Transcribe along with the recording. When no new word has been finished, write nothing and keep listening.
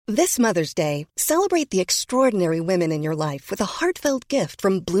This Mother's Day, celebrate the extraordinary women in your life with a heartfelt gift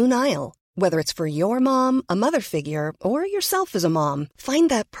from Blue Nile. Whether it's for your mom, a mother figure, or yourself as a mom, find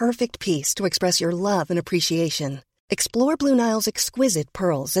that perfect piece to express your love and appreciation. Explore Blue Nile's exquisite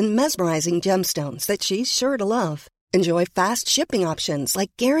pearls and mesmerizing gemstones that she's sure to love. Enjoy fast shipping options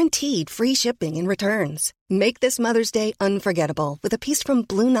like guaranteed free shipping and returns. Make this Mother's Day unforgettable with a piece from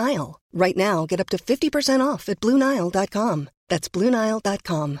Blue Nile. Right now, get up to 50% off at BlueNile.com. That's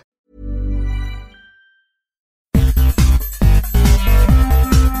BlueNile.com.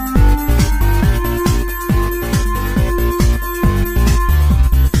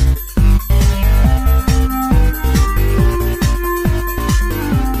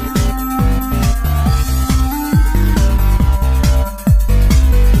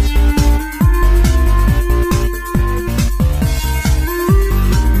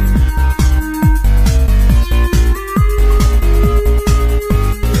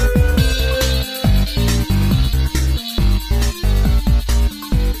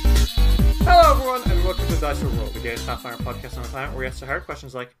 Pathfinder podcast on the planet where we answer hard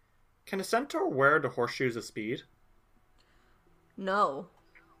questions like, can a centaur wear the horseshoes of speed? No.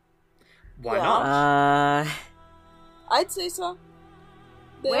 Why not? I'd say so.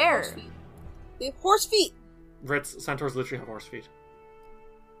 Where? They have horse feet. Ritz, centaurs literally have horse feet.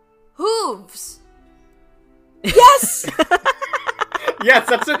 Hooves. Yes! Yes,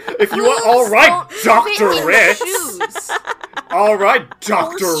 that's it. If you want, all right, Dr. Ritz. All right,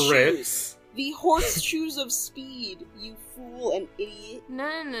 Dr. Ritz. The horseshoes of speed, you fool and idiot.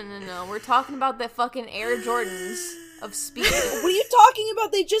 No. We're talking about the fucking Air Jordans of speed. What are you talking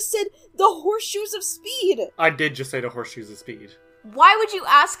about? They just said the horseshoes of speed. I did just say the horseshoes of speed. Why would you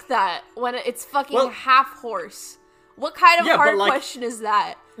ask that when it's fucking half horse? What kind of hard question is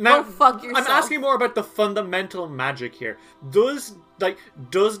that? Now, Go fuck yourself. I'm asking more about the fundamental magic here. Do the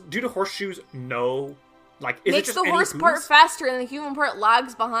horseshoes know? Like, is Makes it just the horse part faster and the human part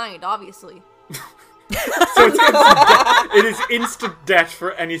lags behind, obviously. So it is instant death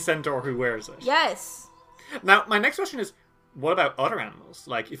for any centaur who wears it. Yes. Now, my next question is, what about other animals?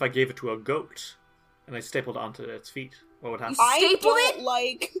 Like, if I gave it to a goat and I stapled it onto its feet, what would happen? I don't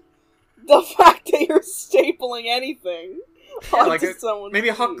like the fact that you're stapling anything onto someone's maybe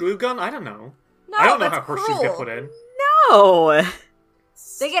a hot feet. glue gun? I don't know. No, I don't know that's how horseshoes get cruel. put in. No!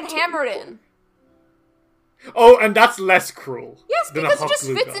 They get hammered in. Oh, and that's less cruel. Yes, than a because it hot just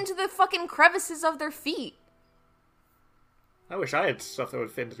glue fits gun. into the fucking crevices of their feet. I wish I had stuff that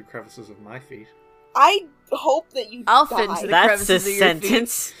would fit into the crevices of my feet. I hope that you I'll die. fit into the That's a crevices of your feet.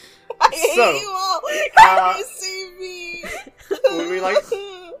 sentence. I hate So, you all. Can you save me?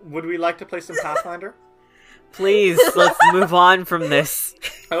 Would we like to play some Pathfinder? Please, let's move on from this.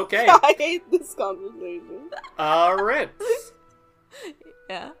 Okay. I hate this conversation. Alright.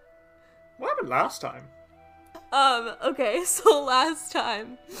 Yeah. What happened last time? Okay, so last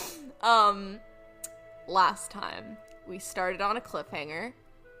time we started on a cliffhanger.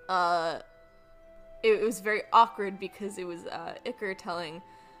 It was very awkward because it was, Iker telling,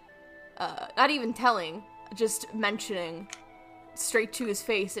 not even telling, just mentioning straight to his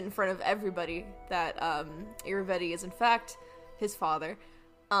face in front of everybody that, Iruveti is in fact his father.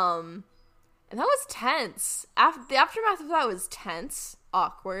 And that was tense. The aftermath of that was tense,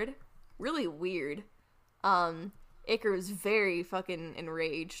 awkward, really weird. Iker was very fucking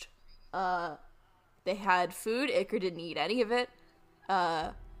enraged. They had food, Iker didn't eat any of it.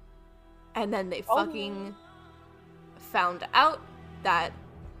 And then they fucking found out that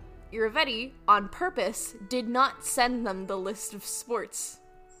Iruveti, on purpose, did not send them the list of sports.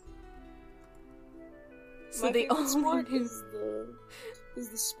 So My they favorite only sport knew... is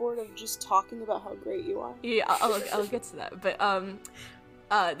the sport of just talking about how great you are. Yeah, I'll get to that. But,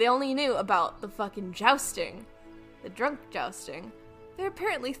 they only knew about the fucking jousting. The drunk jousting. There are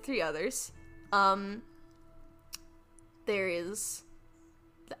apparently 3 others. There is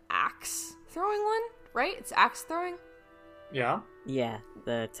the axe throwing one, right? It's axe throwing? Yeah? Yeah,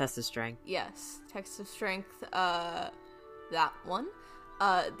 the test of strength. Yes. Text of strength, that one.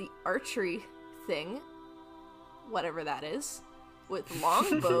 The archery thing. Whatever that is. With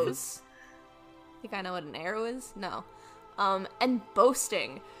longbows. Think I know what an arrow is? No. And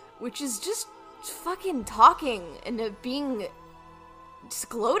boasting, which is just fucking talking and being just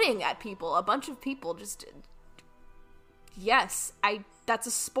gloating at people. A bunch of people just... Yes, that's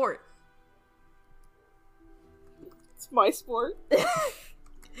a sport. It's my sport.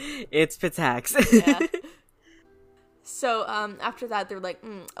 It's Pitax. Yeah. So, after that, they're like,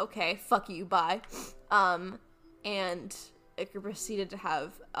 okay, fuck you, bye. And Iker proceeded to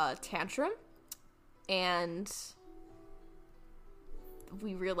have a tantrum, and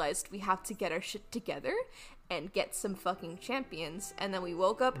we realized we have to get our shit together and get some fucking champions. And then we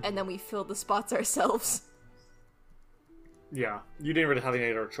woke up and then we filled the spots ourselves. Yeah, you didn't really have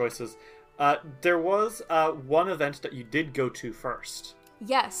any other choices. There was one event that you did go to first.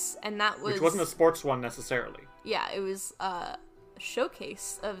 Yes, and that was... Which wasn't a sports one necessarily. Yeah, it was a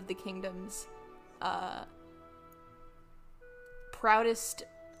showcase of the kingdom's proudest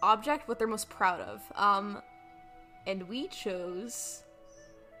object, what they're most proud of. And we chose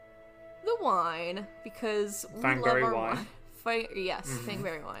the wine, because we Fangberry love our wine.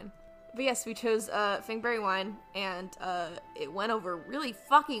 Fangberry wine. But yes, we chose Fangberry wine, and it went over really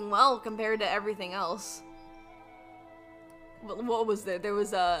fucking well compared to everything else. What was there? There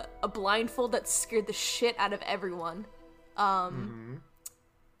was a blindfold that scared the shit out of everyone. An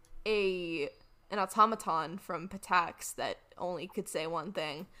automaton from Patax that only could say one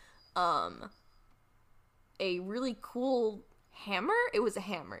thing. A really cool hammer? It was a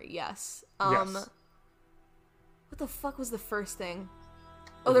hammer, yes. Yes. What the fuck was the first thing?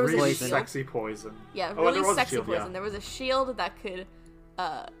 Oh, there was really a shield. sexy poison. Yeah, there really was a sexy shield, poison. yeah. There was a shield that could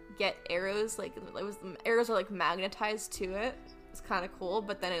get arrows, arrows are like magnetized to it. It's kind of cool,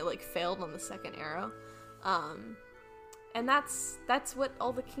 but then it like failed on the second arrow. And that's what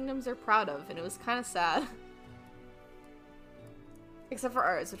all the kingdoms are proud of, and it was kind of sad. Except for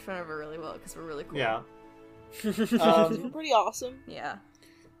ours, which went over really well because we're really cool. Yeah. Pretty awesome. Yeah.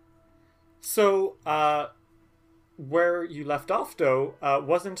 So, where you left off, though,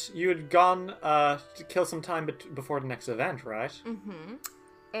 wasn't you had gone to kill some time before the next event, right? Mm-hmm.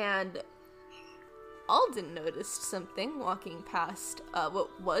 And Alden noticed something walking past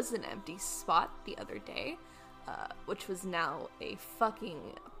what was an empty spot the other day, which was now a fucking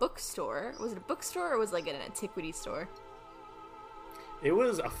bookstore. Was it a bookstore or was it like an antiquity store? It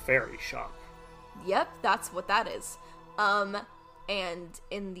was a fairy shop. Yep, that's what that is. And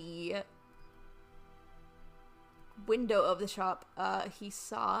in the window of the shop, he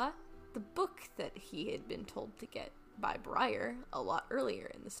saw the book that he had been told to get by Briar a lot earlier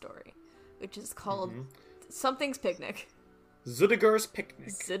in the story, which is called Something's Picnic. Zudiger's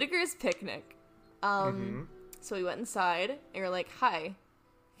Picnic. Zudiger's Picnic. So we went inside, and we were like, hi,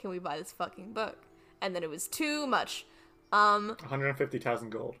 can we buy this fucking book? And then it was too much.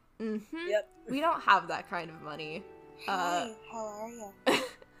 150,000 gold. Yep. We don't have that kind of money. Hi, how are you?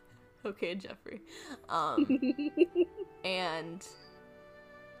 Okay, Jeffrey. And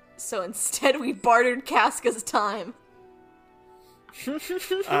so instead we bartered Casca's time.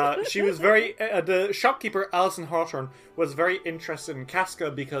 She was very... the shopkeeper, Alison Hawthorne, was very interested in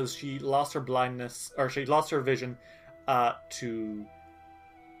Casca because she lost her blindness, or she lost her vision to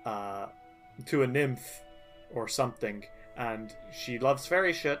a nymph or something. And she loves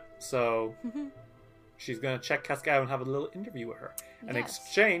fairy shit, so she's gonna check Casca out and have a little interview with her. In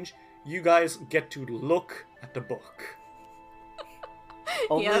exchange, you guys get to look at the book.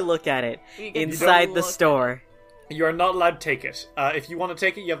 Only look at it You get to inside the look store. You are not allowed to take it. If you want to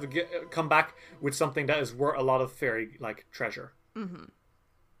take it, you have to come back with something that is worth a lot of fairy treasure.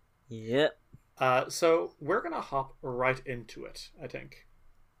 Yep. So we're gonna hop right into it, I think.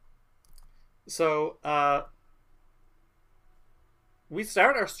 So we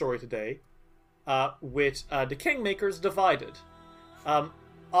start our story today with the Kingmakers divided.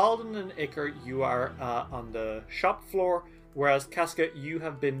 Alden and Iker, you are on the shop floor, whereas Casca, you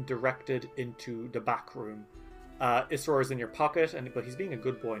have been directed into the back room. Isror is in your pocket, but he's being a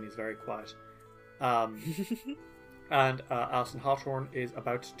good boy and he's very quiet. And Alison Hawthorne is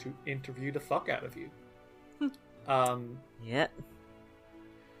about to interview the fuck out of you. Yep.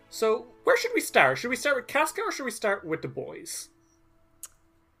 So, where should we start? Should we start with Casca or should we start with the boys?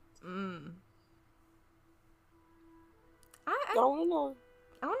 I want to know.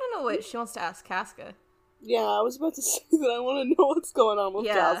 I want to know what she wants to ask Casca. Yeah, I was about to say that I want to know what's going on with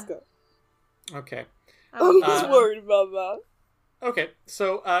Casca. Okay. I'm just worried about that. Okay,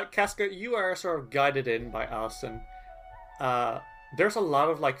 so Casca, you are sort of guided in by Alison. There's a lot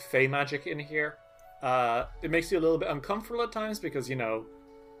of fey magic in here. It makes you a little bit uncomfortable at times because, your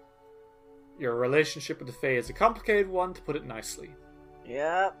relationship with the Fae is a complicated one, to put it nicely.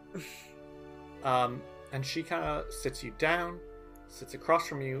 Yep. And she kind of sits you down, sits across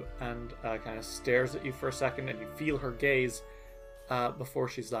from you, and kind of stares at you for a second, and you feel her gaze before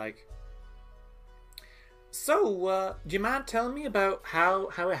she's like, so, do you mind telling me about how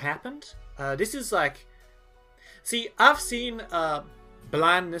it happened? This is see, I've seen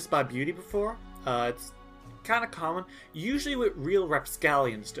blindness by beauty before. It's kind of common, usually with real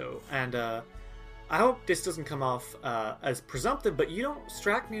rapscallions, though, and I hope this doesn't come off as presumptive, but you don't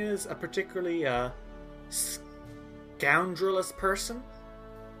strike me as a particularly scoundrelous person.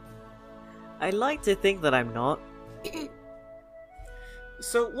 I like to think that I'm not.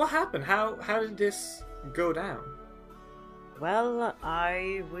 So what happened? How did this go down? Well,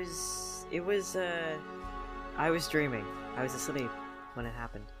 I was dreaming. I was asleep when it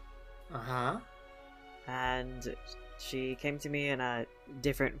happened. Uh-huh. And she came to me in a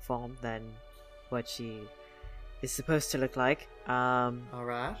different form than what she is supposed to look like.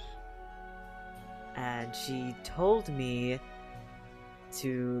 Alright. And she told me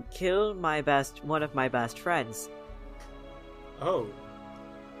to kill one of my best friends. Oh.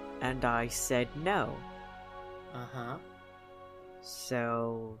 And I said no. Uh-huh.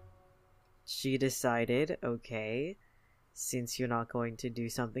 So she decided, okay, since you're not going to do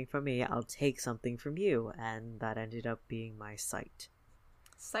something for me, I'll take something from you, and that ended up being my sight.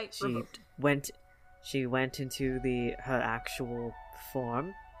 Sight removed. She went into her actual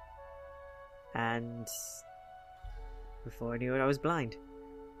form, and before I knew it, I was blind.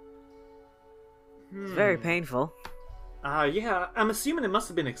 It's very painful. Yeah, I'm assuming it must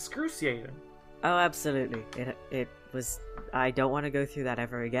have been excruciating. Oh, absolutely. It was. I don't want to go through that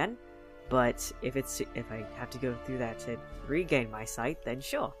ever again. But if I have to go through that to regain my sight, then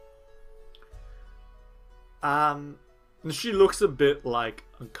sure. She looks a bit like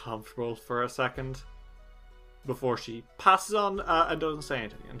uncomfortable for a second before she passes on and doesn't say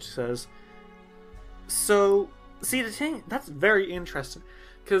anything. And she says, "So, see, the thing that's very interesting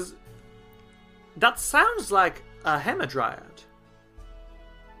because that sounds like a Hamadryad."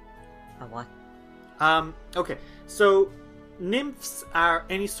 A what? Okay, so nymphs are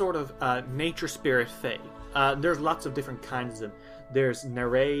any sort of nature spirit fae. There's lots of different kinds of them. There's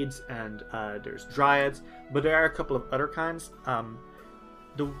Nereids and there's Dryads, but there are a couple of other kinds.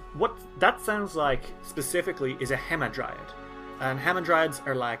 What that sounds like specifically is a Hamadryad. And Hamadryads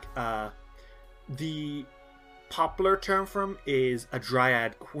are like, the popular term for them is a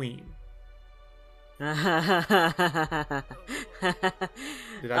Dryad queen. Did I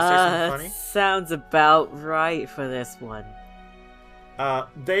say something funny? Sounds about right for this one.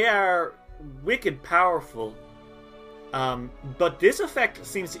 They are wicked powerful, but this effect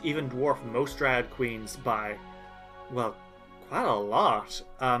seems to even dwarf most Dryad queens by, well, quite a lot.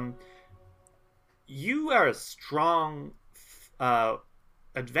 You are a strong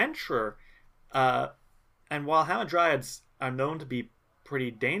adventurer, and while Hamadryads are known to be pretty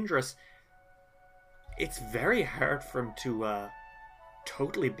dangerous, it's very hard for him to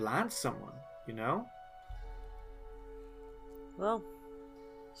totally blind someone, you know? Well,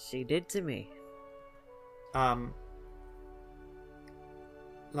 she did to me.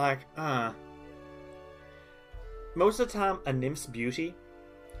 Most of the time, a nymph's beauty,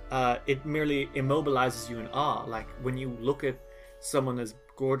 it merely immobilizes you in awe. Like, when you look at someone as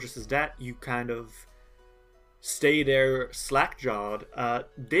gorgeous as that, you kind of stay there slack-jawed.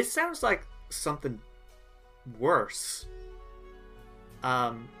 This sounds like something worse.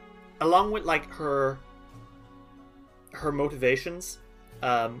 Along with, like, her motivations,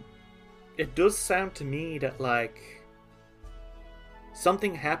 it does sound to me that, like,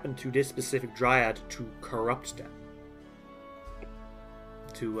 something happened to this specific Dryad to corrupt them.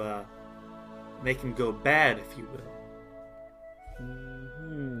 To, make him go bad, if you will.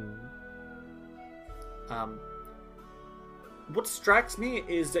 Mm-hmm. What strikes me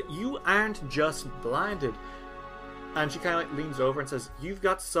is that you aren't just blinded. And she kind of, like, leans over and says, "You've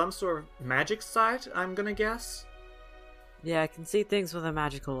got some sort of magic sight, I'm gonna guess?" Yeah, I can see things with a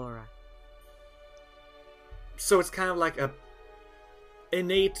magical aura. So it's kind of like a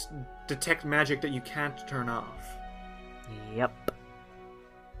innate detect magic that you can't turn off. Yep.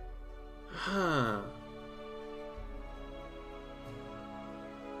 Huh.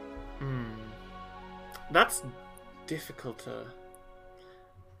 That's difficult to...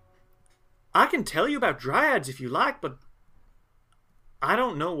 I can tell you about Dryads if you like, but I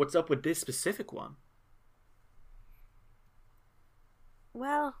don't know what's up with this specific one.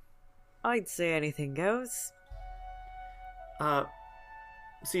 Well, I'd say anything goes.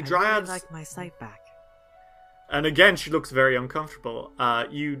 See, I Dryads... really like my sight back. And again, she looks very uncomfortable.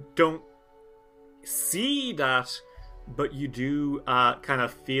 You don't see that, but you do kind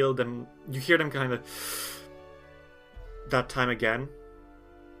of feel them. You hear them kind of that time again.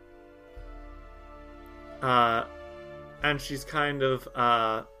 And she's kind of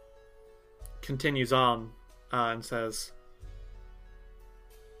continues on and says,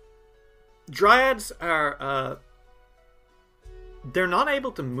 Dryads are they're not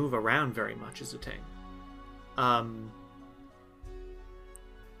able to move around very much as a thing.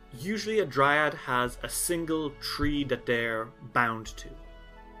 Usually a Dryad has a single tree that they're bound to.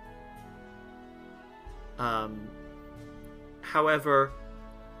 However,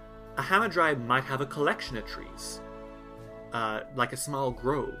 a Hamadryad might have a collection of trees, like a small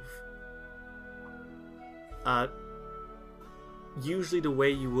grove. Usually the way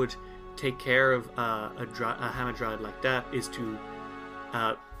you would take care of a Hamadryad like that is to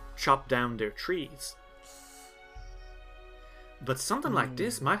chop down their trees. But something like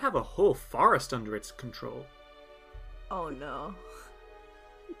this might have a whole forest under its control. Oh no.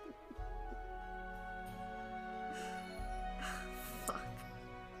 Fuck.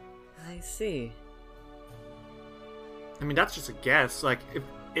 I see. I mean, that's just a guess. Like,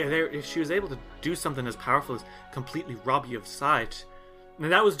 if she was able to do something as powerful as completely rob you of sight,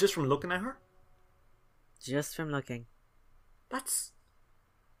 and that was just from looking at her? Just from looking. That's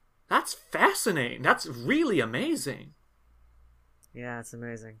fascinating. That's really amazing. Yeah, it's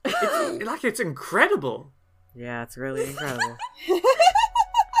amazing. It's incredible. Yeah, it's really incredible.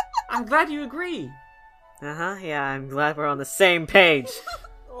 I'm glad you agree. Yeah, I'm glad we're on the same page.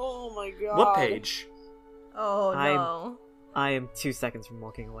 Oh my god. What page? Oh no. I am 2 seconds from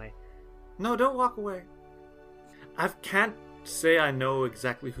walking away. No, don't walk away. I can't say I know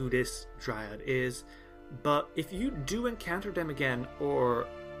exactly who this Dryad is, but if you do encounter them again, or,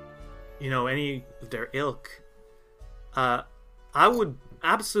 any of their ilk, I would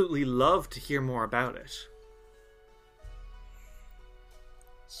absolutely love to hear more about it.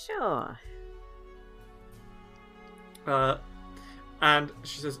 Sure. And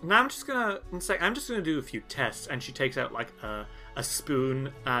she says, "Now I'm just gonna do a few tests." And she takes out like a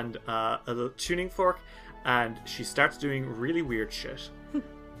spoon and a little tuning fork, and she starts doing really weird shit.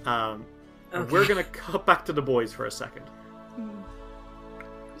 Okay. We're gonna cut back to the boys for a second.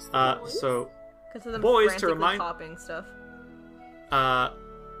 So, because of them boys, to frantically remind popping stuff.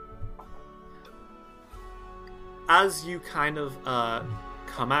 As you kind of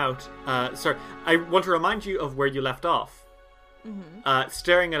come out, sorry, I want to remind you of where you left off. Mm-hmm.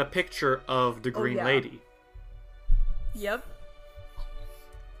 Staring at a picture of the Green Lady. Yep.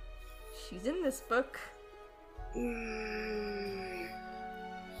 She's in this book.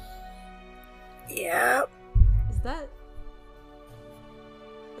 Yeah. Is that...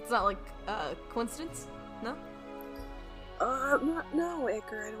 It's not like coincidence? No? No,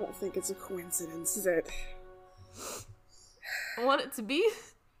 Iker, I don't think it's a coincidence that... I want it to be.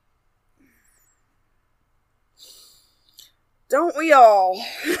 Don't we all?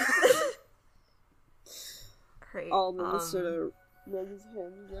 Right. Alden sort of rubs his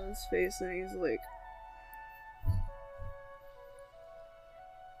hand down his face and he's like,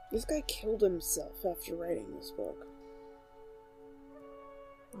 this guy killed himself after writing this book.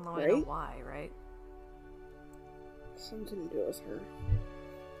 No, I know why, right? Something to do with her.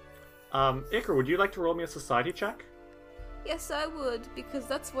 Iker, would you like to roll me a society check? Yes, I would, because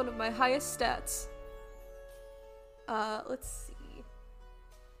that's one of my highest stats. Let's see.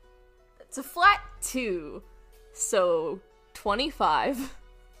 It's a flat 2, so 25.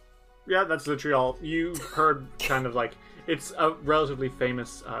 Yeah, that's literally all. You heard kind of like, it's a relatively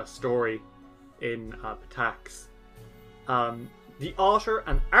famous story in Pitax. The author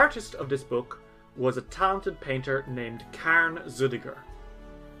and artist of this book was a talented painter named Karn Zudiger.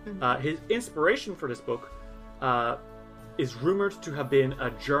 Mm-hmm. His inspiration for this book is rumored to have been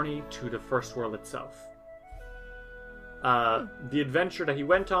a journey to the First World itself. The adventure that he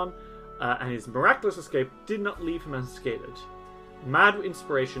went on and his miraculous escape did not leave him unscathed. Mad with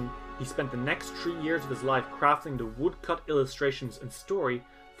inspiration, he spent the next 3 years of his life crafting the woodcut illustrations and story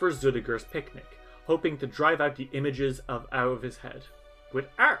for Zudiger's Picnic, hoping to drive out the images out of his head with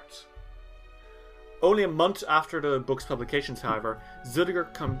art. Only a month after the book's publications, however, Zudiger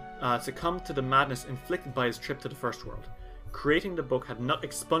succumbed to the madness inflicted by his trip to the First World. Creating the book had not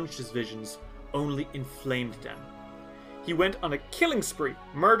expunged his visions, only inflamed them. He went on a killing spree,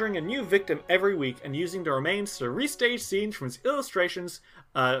 murdering a new victim every week and using the remains to restage scenes from his illustrations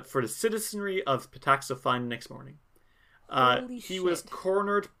for the citizenry of Pitax to find the next morning. He was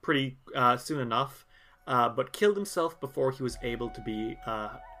cornered pretty soon enough, but killed himself before he was able to be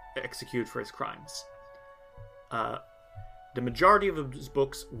executed for his crimes. The majority of his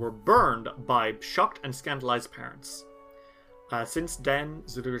books were burned by shocked and scandalized parents. Since then,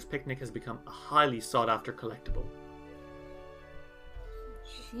 Zudiger's Picnic has become a highly sought-after collectible.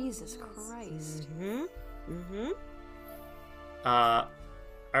 Jesus Christ.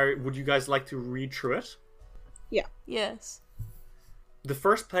 Would you guys like to read through it? Yeah. Yes. The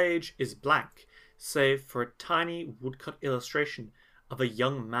first page is blank, save for a tiny woodcut illustration of a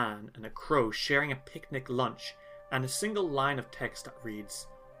young man and a crow sharing a picnic lunch, and a single line of text that reads,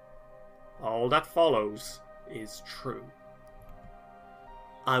 "All that follows is true.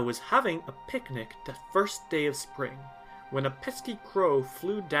 I was having a picnic that first day of spring, when a pesky crow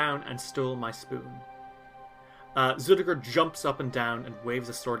flew down and stole my spoon. Zudiger jumps up and down and waves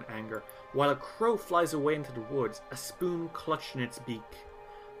a sword in anger, while a crow flies away into the woods, a spoon clutched in its beak.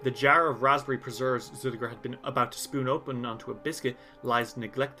 The jar of raspberry preserves Zudiger had been about to spoon open onto a biscuit lies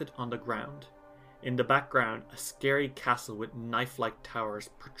neglected on the ground. In the background, a scary castle with knife-like towers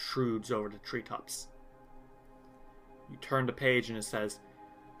protrudes over the treetops. You turn the page and it says,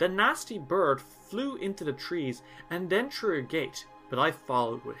 "The nasty bird flew into the trees and then through a gate, but I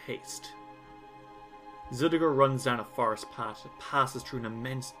followed with haste." Zudiger runs down a forest path that passes through an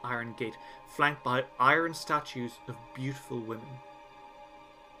immense iron gate flanked by iron statues of beautiful women.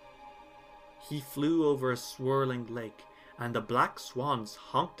 He flew over a swirling lake, and the black swans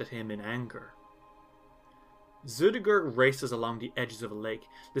honked at him in anger. Zudiger races along the edges of a lake,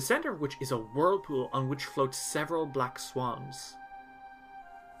 the center of which is a whirlpool on which float several black swans.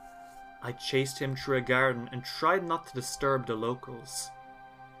 I chased him through a garden and tried not to disturb the locals.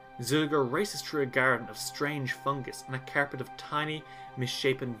 Zudiger races through a garden of strange fungus and a carpet of tiny,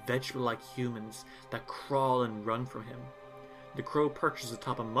 misshapen vegetable-like humans that crawl and run from him. The crow perches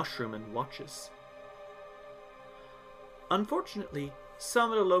atop a mushroom and watches. Unfortunately,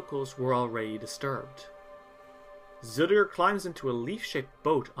 some of the locals were already disturbed. Zudiger climbs into a leaf-shaped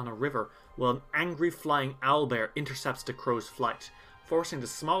boat on a river while an angry flying owlbear intercepts the crow's flight, forcing the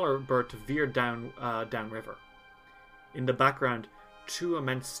smaller bird to veer downriver. In the background, two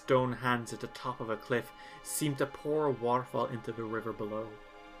immense stone hands at the top of a cliff seem to pour a waterfall into the river below.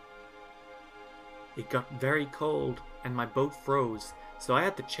 It got very cold and my boat froze, so I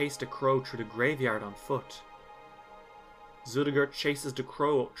had to chase the crow through the graveyard on foot. Zudiger chases the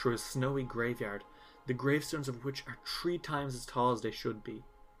crow through a snowy graveyard, the gravestones of which are 3 times as tall as they should be.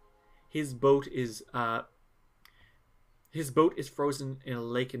 His boat is frozen in a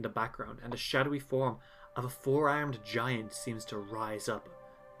lake in the background, and the shadowy form of a 4-armed giant seems to rise up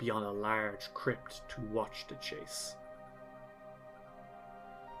beyond a large crypt to watch the chase.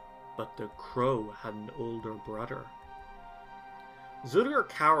 But the crow had an older brother. Zudiger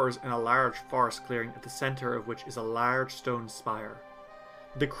cowers in a large forest clearing at the center of which is a large stone spire.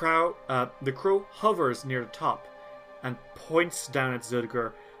 The crow hovers near the top and points down at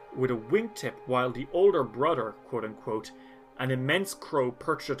Zudiger with a wingtip, while the older brother, quote-unquote, an immense crow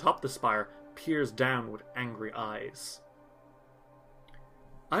perched atop the spire, peers down with angry eyes.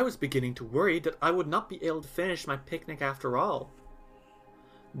 I was beginning to worry that I would not be able to finish my picnic after all.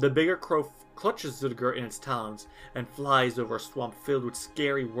 The bigger crow clutches Zudiger in its talons and flies over a swamp filled with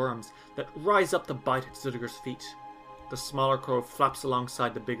scary worms that rise up to bite at Zudiger's feet. The smaller crow flaps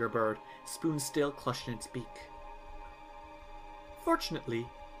alongside the bigger bird, spoon still clutched in its beak. Fortunately,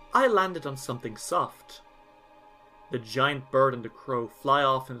 I landed on something soft. The giant bird and the crow fly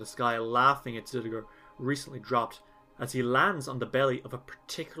off into the sky, laughing at Zudiger, recently dropped, as he lands on the belly of a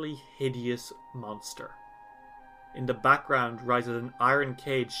particularly hideous monster. In the background rises an iron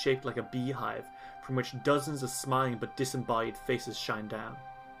cage shaped like a beehive, from which dozens of smiling but disembodied faces shine down.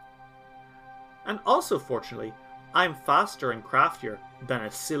 And also, fortunately, I'm faster and craftier than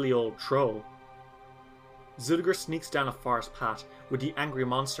a silly old troll. Zudiger sneaks down a forest path with the angry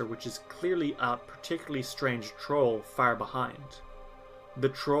monster, which is clearly a particularly strange troll, far behind. The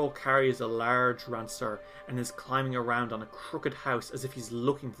troll carries a large ransar and is climbing around on a crooked house as if he's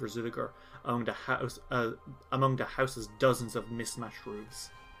looking for Zudiger among the house's dozens of mismatched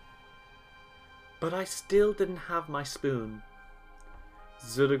roofs. But I still didn't have my spoon.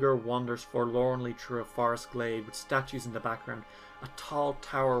 Zudiger wanders forlornly through a forest glade with statues in the background, a tall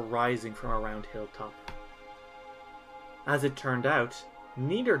tower rising from a round hilltop. As it turned out,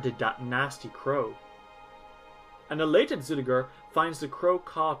 neither did that nasty crow. An elated Zudiger finds the crow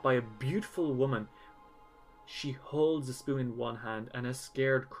caught by a beautiful woman. She holds a spoon in one hand and a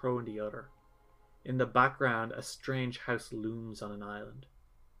scared crow in the other. In the background, a strange house looms on an island.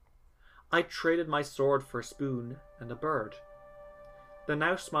 I traded my sword for a spoon and a bird. The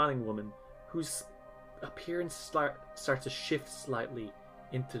now smiling woman, whose appearance starts to shift slightly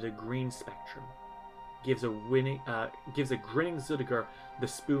into the green spectrum, gives a grinning Zudiger the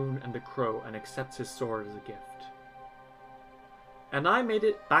spoon and the crow and accepts his sword as a gift. And I made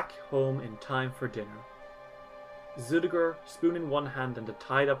it back home in time for dinner. Zudiger, spoon in one hand and the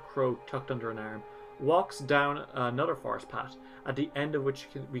tied-up crow tucked under an arm, walks down another forest path, at the end of which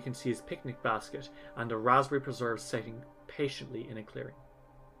we can see his picnic basket and the raspberry preserves sitting patiently in a clearing.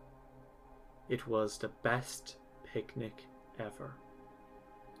 It was the best picnic ever.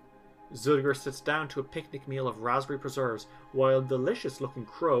 Zudiger sits down to a picnic meal of raspberry preserves while a delicious-looking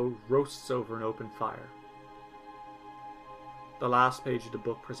crow roasts over an open fire. The last page of the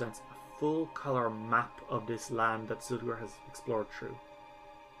book presents a full-color map of this land that Zilgur has explored through.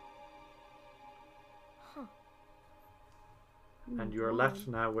 Huh. And you are left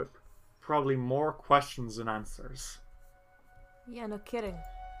now with probably more questions than answers. Yeah, no kidding.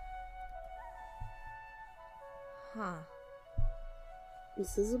 Huh.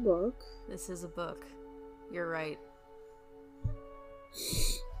 This is a book. This is a book. You're right.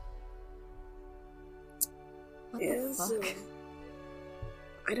 What the fuck?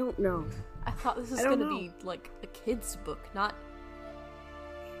 I don't know. I thought this was gonna be like a kid's book, not.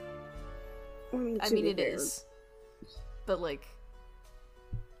 I mean, it is. But like.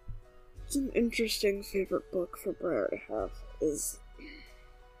 It's an interesting favorite book for Briar to have.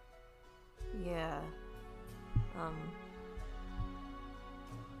 Yeah.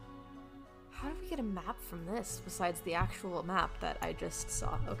 How did we get a map from this besides the actual map that I just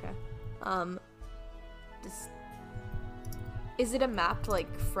saw? Okay. Is it a map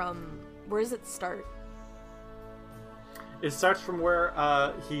like from where does it start? It starts from where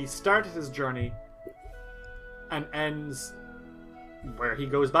he started his journey and ends where he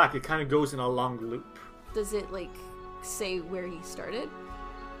goes back. It kind of goes in a long loop. Does it like say where he started?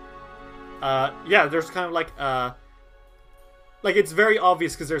 Yeah, there's kind of like it's very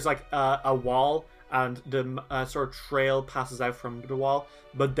obvious because there's like a wall and the sort of trail passes out from the wall,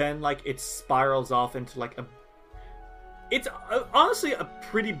 but then like it spirals off into like a. It's honestly a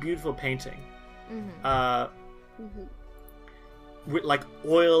pretty beautiful painting. With like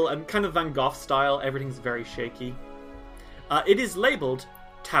oil and kind of Van Gogh style. Everything's very shaky. It is labeled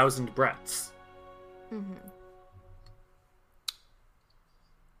 1,000 Breaths.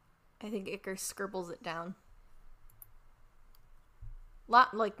 I think Iker scribbles it down.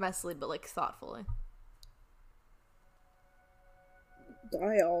 Not like messily, but like thoughtfully.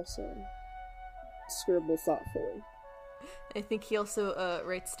 I also scribble thoughtfully. I think he also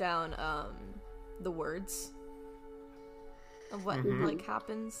writes down the words of what like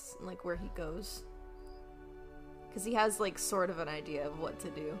happens and like where he goes, because he has like sort of an idea of what to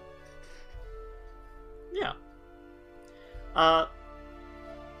do. Yeah.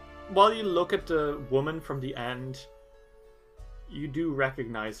 While you look at the woman from the end, you do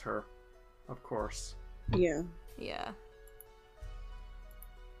recognize her, of course. Yeah. Yeah.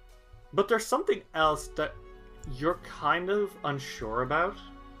 But there's something else that you're kind of unsure about.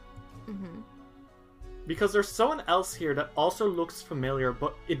 Because there's someone else here that also looks familiar,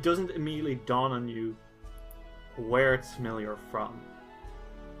 but it doesn't immediately dawn on you where it's familiar from.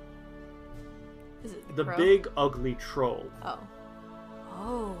 Is it the crow? Big ugly troll.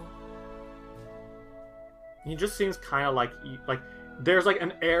 Oh. He just seems kind of like there's like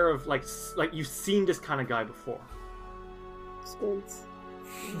an air of like you've seen this kind of guy before. Squints.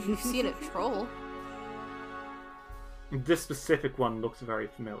 You've seen a troll. This specific one looks very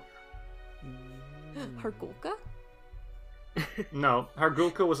familiar. Hargulka? No,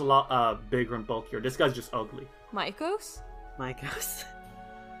 Hargulka was a lot bigger and bulkier. This guy's just ugly. Maikos?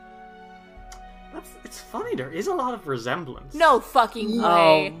 It's funny, there is a lot of resemblance. No fucking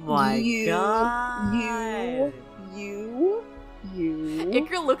way. Oh my god. You.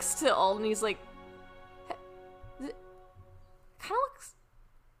 Iker looks to Alden and he's like, kind of looks.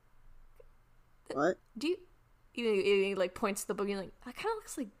 What? Do you? He like points to the book and like, that kind of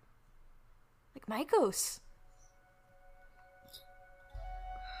looks like Maikos.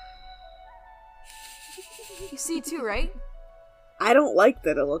 You see it too, right? I don't like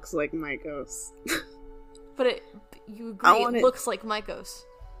that it looks like Maikos. But you agree it looks like Maikos.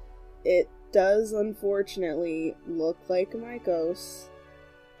 It does unfortunately look like Maikos.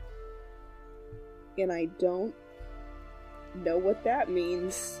 And I don't know what that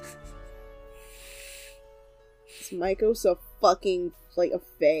means. Is Maikos a fucking, like, a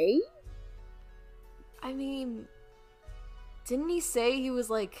fae? I mean, didn't he say he was,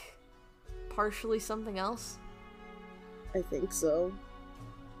 like, partially something else? I think so.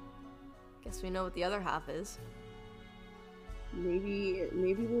 Guess we know what the other half is. Maybe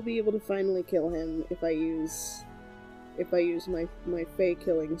we'll be able to finally kill him if I use my fae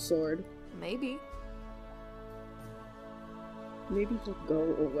killing sword. Maybe. Maybe he'll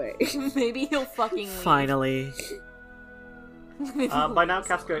go away. Maybe he'll fucking leave. Finally. By now,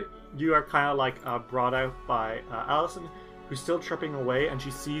 Casca, you are kind of like brought out by Allison, who's still tripping away, and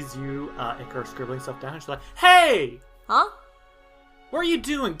she sees you, Iker, scribbling stuff down, and she's like, "Hey! Huh? What are you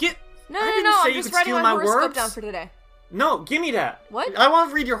doing? No, say I'm you just could writing steal my my horoscope words? down for today. No, give me that. What? I want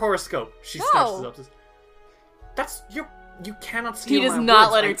to read your horoscope." She No. snatches it up. That's you cannot steal He does my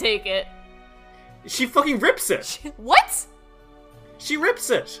not words. let her take it. She fucking rips it. What? She rips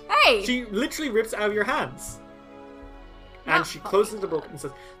it. Hey! She literally rips it out of your hands. And she closes the book and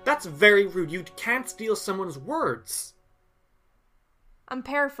says, "That's very rude. You can't steal someone's words." I'm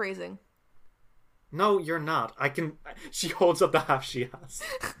paraphrasing. No, you're not. I can... She holds up the half she has.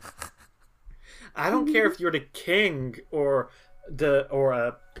 I don't care if you're the king or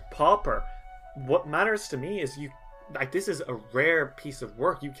a pauper. What matters to me is you... Like, this is a rare piece of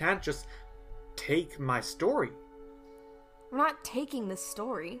work. You can't just take my story. We're not taking this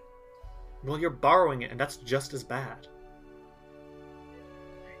story. Well, you're borrowing it, and that's just as bad.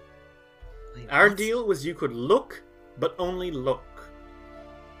 Wait, Our what? deal was you could look, but only look.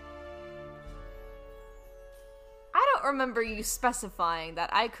 I don't remember you specifying that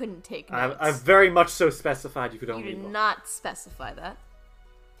I couldn't take notes. I've very much so specified you could You only did look. not specify that.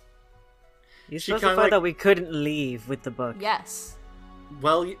 You She kinda specified like- that we couldn't leave with the book. Yes.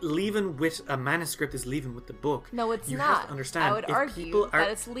 Well, leaving with a manuscript is leaving with the book. No, it's you not. have to understand. I would if argue people are... that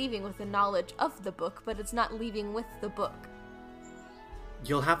it's leaving with the knowledge of the book, but it's not leaving with the book.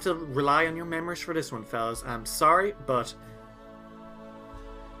 You'll have to rely on your memories for this one, fellas. I'm sorry, but...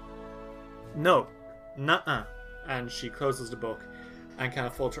 No. Nuh-uh. And she closes the book and kind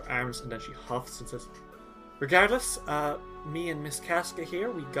of folds her arms, and then she huffs and says, "Regardless, me and Miss Casca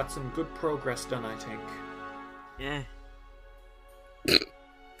here, we got some good progress done, I think." Yeah. Did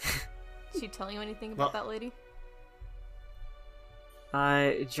she tell you anything about that lady?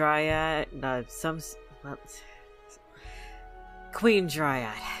 Dryad, Queen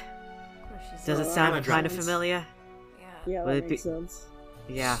Dryad. Of course she's Does it Oh, sound Anna kind of Dryad. familiar? Yeah. Yeah, Would that it makes be- sense.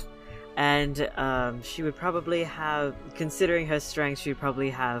 Yeah. And she would probably have, considering her strength, she would probably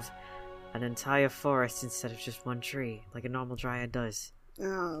have an entire forest instead of just one tree, like a normal Dryad does.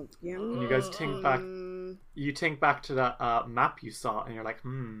 Oh, yeah. And you guys think back... Mm, You think back to that map you saw, and you're like,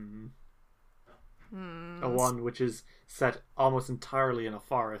 A one which is set almost entirely in a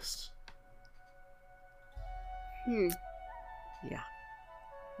forest. Yeah.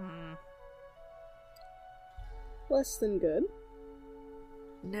 less than good.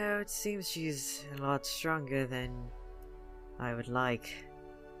 No, it seems she's a lot stronger than I would like.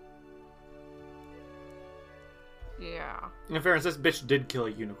 Yeah. In fairness, this bitch did kill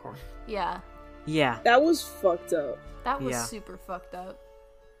a unicorn. Yeah. Yeah. That was fucked up. That was Yeah. super fucked up.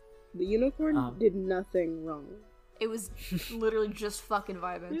 The unicorn Um, did nothing wrong. It was literally just fucking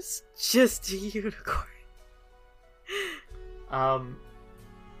vibing. It's just a unicorn.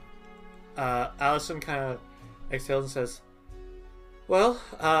 Allison kind of exhales and says, "Well,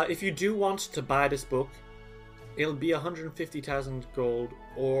 if you do want to buy this book, it'll be 150,000 gold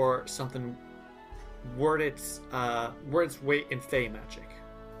or something worth its weight in Fey magic."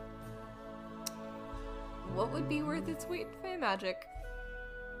 What would be worth its weight in Fey magic?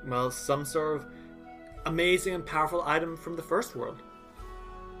 Well, some sort of amazing and powerful item from the first world.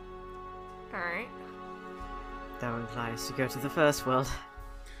 Alright. That would allow us to go to the first world.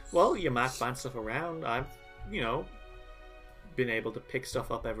 Well, you might find stuff around. I've, been able to pick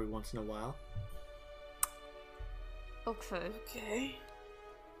stuff up every once in a while. Okay. Okay.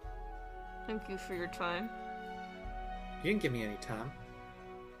 Thank you for your time. You didn't give me any time.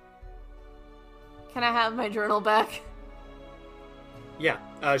 Can I have my journal back? Yeah,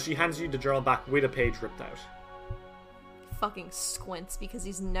 she hands you the journal back with a page ripped out. Fucking squints because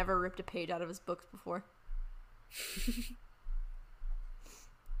he's never ripped a page out of his books before.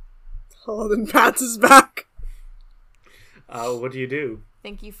 Holden pats his back. What do you do?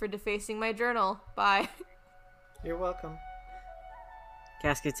 Thank you for defacing my journal. Bye. You're welcome.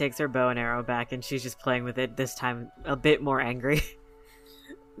 Casca takes her bow and arrow back and she's just playing with it, this time a bit more angry.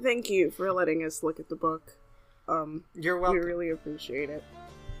 Thank you for letting us look at the book. You're We welcome. really appreciate it.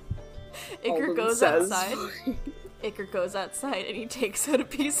 Iker Holden goes says. outside. Iker goes outside and he takes out a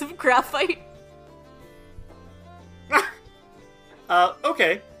piece of graphite.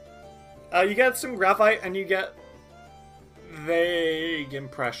 Okay. You get some graphite and you get vague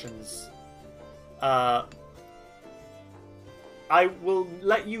impressions. I will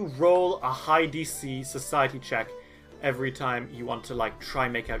let you roll a high DC society check every time you want to, try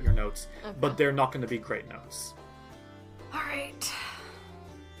and make out your notes. Okay. But they're not going to be great notes. Alright.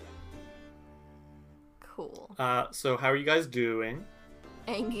 Cool. So how are you guys doing?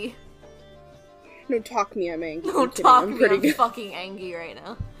 Angie. No, talk me, I'm angry. I'm Don't kidding, talk I'm me, pretty I'm good. fucking angry right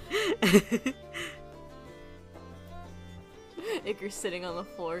now. Iker's sitting on the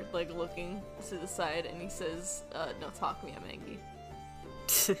floor, looking to the side, and he says, no, talk me, I'm angry.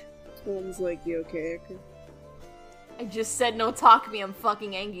 Holden's like, you okay, Iker? I just said no talk me, I'm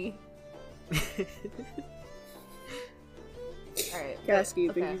fucking angry. Alright. Casky, you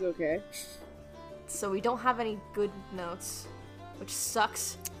okay. think he's okay? So we don't have any good notes, which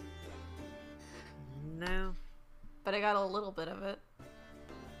sucks. No. but I got a little bit of it.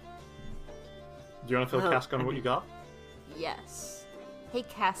 Do you want to fill Casca on what you got? Yes. Hey,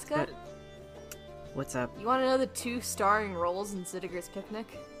 Casca. What's up? You want to know the 2 starring roles in Zidiger's Picnic?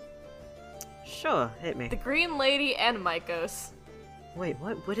 Sure, hit me. The Green Lady and Maikos. Wait,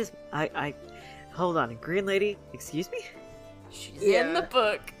 what is... I... Hold on, Green Lady? Excuse me? She's in the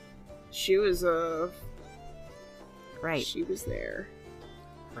book. She was, Right. She was there.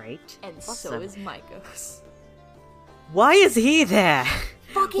 Right. And awesome. so is Maikos. Why is he there?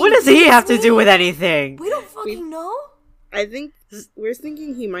 Fucking What does he have to do with anything? We don't fucking know. I think we're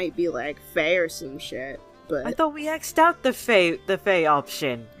thinking he might be like Fae or some shit, but I thought we X'd out the Fae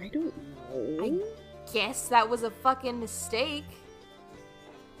option. I don't know. Guess that was a fucking mistake.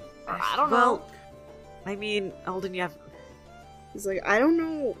 Or I don't Well, know. I mean, Alden, you have... He's like, I don't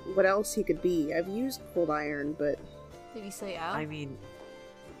know what else he could be. I've used Cold Iron, but Did he say out? I mean...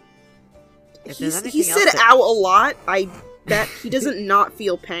 If he there's said anything else that- ow a lot. I bet he doesn't not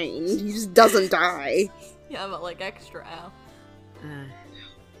feel pain. He just doesn't die. Yeah, but like extra out. Well,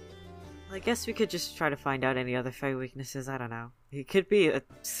 I guess we could just try to find out any other Fae weaknesses. I don't know. He could be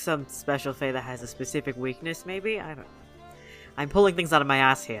some special Fae that has a specific weakness, maybe? I don't... I'm pulling things out of my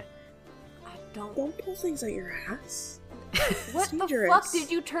ass here. I don't... Don't pull things out your ass. What the dangerous. fuck? Did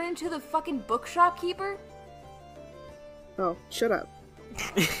you turn into the fucking bookshop keeper? Oh, shut up.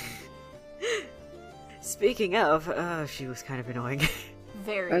 Speaking of, she was kind of annoying.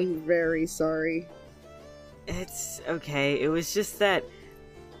 Very. I'm very sorry. It's okay. It was just that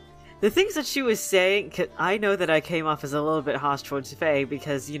the things that she was saying, I know that I came off as a little bit harsh towards Faye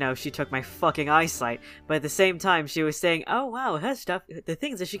because, you know, she took my fucking eyesight. But at the same time, she was saying, oh wow, her stuff, the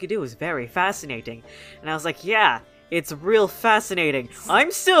things that she could do was very fascinating. And I was like, yeah, it's real fascinating.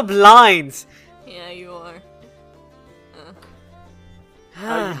 I'm still blind! Yeah, you are.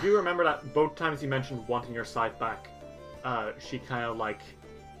 You do remember that both times you mentioned wanting your sight back, she kind of like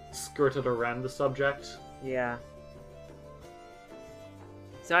skirted around the subject. Yeah.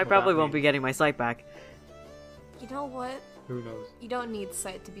 So I What probably that won't mean? be getting my sight back. You know what? Who knows? You don't need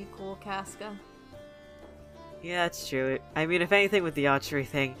sight to be cool, Casca. Yeah, it's true. I mean, if anything with the archery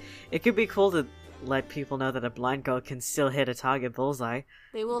thing, it could be cool to let people know that a blind girl can still hit a target bullseye.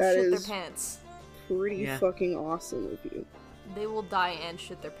 They will That shit is- their pants. Pretty Yeah. fucking awesome of you. They will die and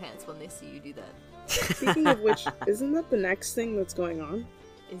shit their pants when they see you do that. Speaking of which, isn't that the next thing that's going on?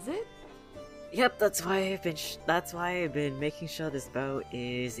 Is it? Yep, that's why I've been making sure this bow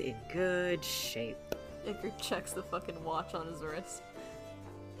is in good shape. Iker checks the fucking watch on his wrist.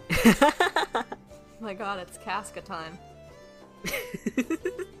 My god, it's Casca time.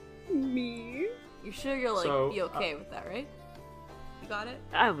 Me? You're sure you'll like So, be okay with that, right? You got it?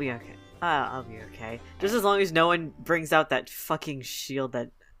 I'll be okay. I'll be okay. Just as long as no one brings out that fucking shield that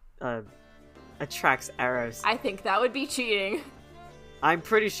attracts arrows. I think that would be cheating. I'm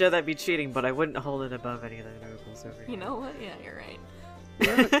pretty sure that'd be cheating, but I wouldn't hold it above any of the notables over here. You know what? Yeah, you're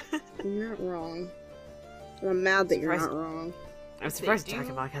right. You're not wrong. But I'm mad that you're Surprised- not wrong. I'm surprised do.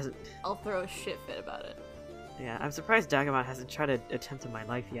 Dagamon hasn't. I'll throw a shit fit about it. Yeah, I'm surprised Dagamon hasn't tried to attempt in my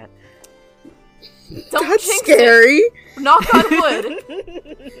life yet. Don't That's jinx scary. it! Knock on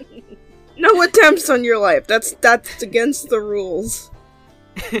wood! No attempts on your life. That's against the rules.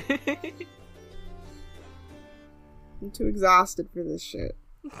 I'm too exhausted for this shit.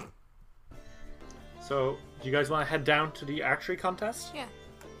 So, do you guys want to head down to the archery contest? Yeah.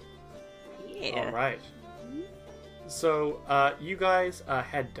 Yeah. All right. So, you guys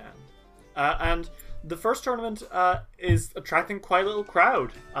head down, and the first tournament is attracting quite a little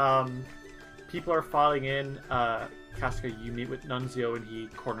crowd. People are filing in. Casca, you meet with Nunzio, and he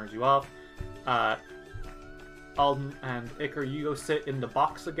corners you off. Alden and Iker, you go sit in the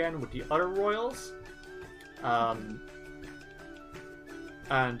box again with the other royals.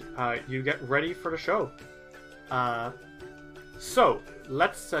 And you get ready for the show. So,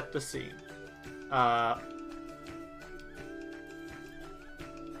 let's set the scene.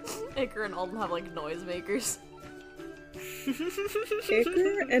 Iker and Alden have like noisemakers.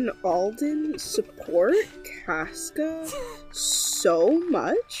 Iker and Alden support Casca so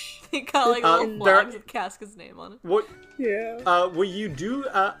much. They got like little flags with Casca's name on it. What Yeah. what you do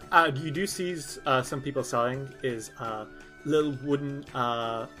see some people selling is little wooden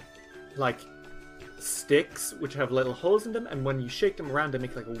like sticks which have little holes in them, and when you shake them around they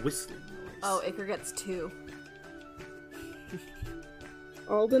make like a whistling noise. Oh, Iker gets 2.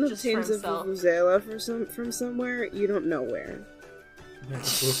 Alden Just for obtains a himself. vuvuzela from somewhere, you don't know where.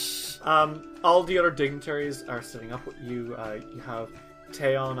 All the other dignitaries are sitting up with you. You have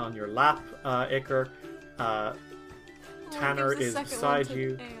Taeon on your lap, Iker. Tanner is beside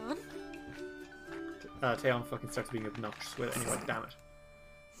you. Taeyeon fucking starts being obnoxious with it anyway, damn it.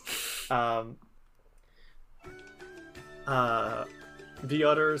 The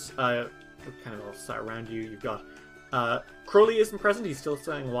others kind of all sat around you. You've got Crowley isn't present, he's still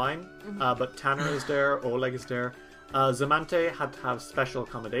selling wine, but Tanner is there, Oleg is there. Zamante had to have special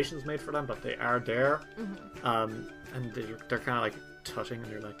accommodations made for them, but they are there. And they're kind of like tutting,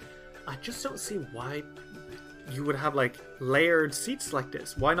 and they're like, I just don't see why you would have like layered seats like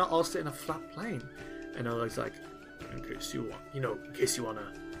this. Why not all sit in a flat plane? And Oleg's like, in case you want, in case you want to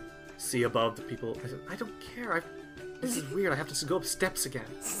see above the people. I said, I don't care. This is weird. I have to go up steps again.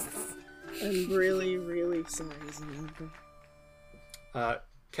 I'm really, really sorry, Samantha.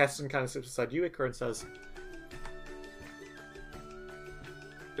 Keston kind of sits beside you, Iker, and says,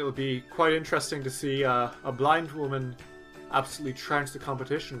 it would be quite interesting to see a blind woman absolutely trounce the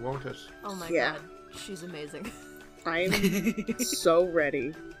competition, won't it? Oh my god, she's amazing. I'm so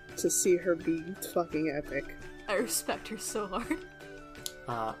ready to see her be fucking epic. I respect her so hard.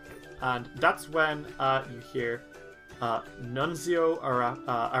 And that's when you hear Nunzio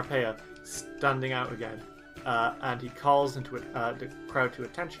Arpea standing out again, and he calls into the crowd to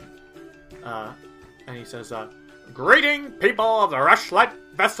attention, and he says, "Greeting, people of the Rushlight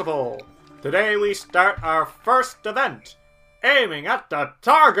Festival! Today we start our first event, aiming at the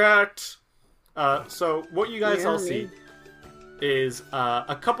target!" So what you guys all see is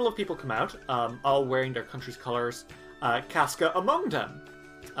a couple of people come out, all wearing their country's colours, Casca among them.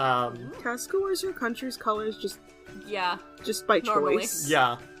 Casca wears her country's colours just by normally. choice.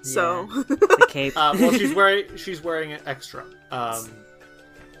 Yeah. So the cape. Well, she's wearing it extra.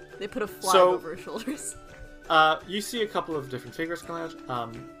 They put a flag over her shoulders. You see a couple of different figures come out.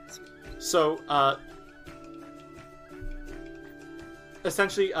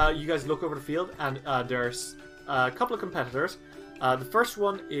 Essentially, you guys look over the field, and there's a couple of competitors. The first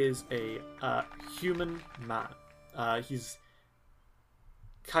one is a human man. He's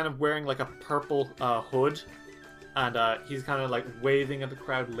kind of wearing like a purple hood, and he's kind of like waving at the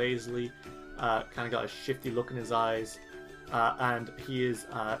crowd lazily. Kind of got a shifty look in his eyes, and he is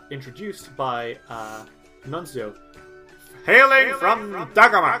introduced by Nunzio. Hailing from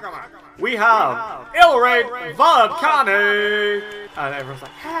Daggermark, we have Ilraid Vodkani! And everyone's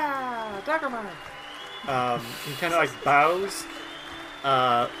like, ah, Daggermark! He kind of like bows,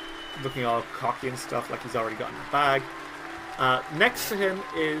 looking all cocky and stuff, like he's already gotten the bag. Next to him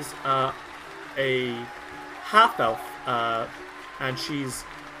is a half-elf, and she's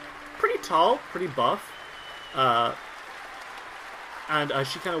pretty tall, pretty buff, and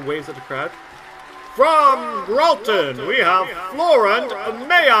she kind of waves at the crowd. From Gralton, we have Florent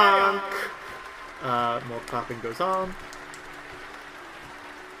Mayank. More clapping goes on.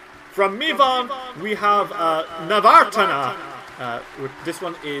 From Mivon, we have Navartana. This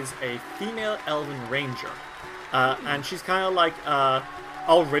one is a female elven ranger. And she's kind of like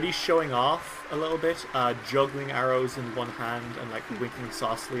already showing off a little bit, juggling arrows in one hand and like winking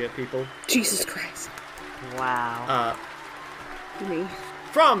saucily at people. Jesus Christ. Wow. Me.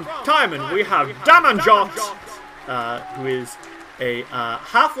 From Timon, we have Damanjot, who is a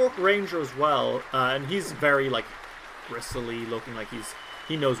half-orc ranger as well, and he's very like bristly, looking like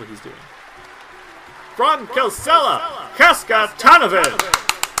he knows what he's doing. From Kilsella, Casca Tanovid.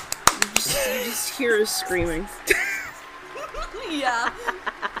 You just hear us screaming. Yeah.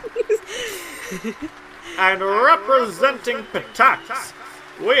 And representing Pitax,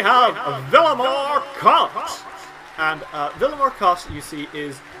 we have Villamor Cott. And Villamor Cott, you see,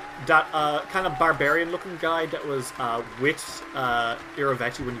 is that kind of barbarian-looking guy that was with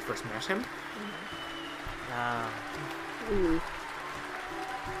Iravetti when you first met him.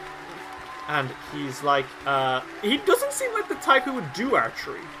 And he's like, he doesn't seem like the type who would do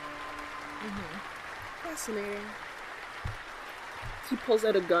archery. Fascinating. He pulls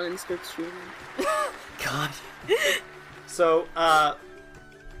out a gun and starts shooting. God. So,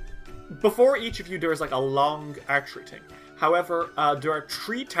 before each of you, there is like a long archery thing. However, there are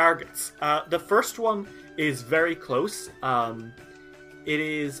 3 targets. The first one is very close. It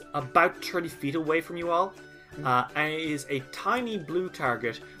is about 30 feet away from you all. And it is a tiny blue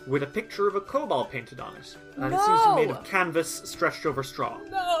target with a picture of a kobold painted on it. And it seems to be made of canvas stretched over straw.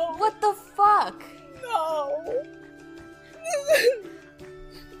 No! What the fuck? No!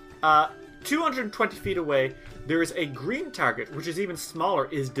 220 feet away, there is a green target, which is even smaller,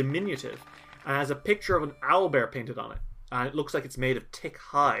 is diminutive, and has a picture of an owlbear painted on it. And it looks like it's made of thick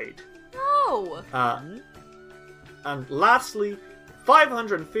hide. No! And lastly,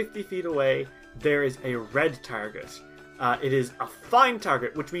 550 feet away, there is a red target. It is a fine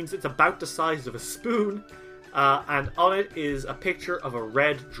target, which means it's about the size of a spoon, and on it is a picture of a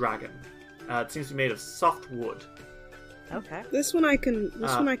red dragon. It seems to be made of soft wood. Okay. This one I can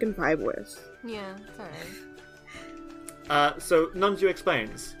vibe with. Yeah, it's alright. So Nunzu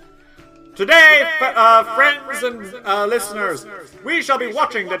explains. Today, friends and listeners, we shall be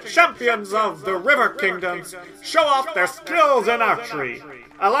watching the champions of the River Kingdoms show off their skills in archery.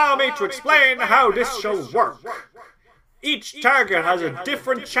 Allow me to explain how this shall work. Each target has a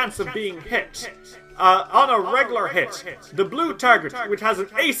different chance of being hit. On a regular hit, the blue target, which has an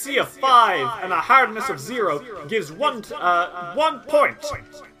AC of 5 and a hardness of 0, gives 1 point,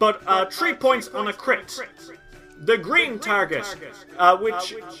 but 3 points on a crit. The green target,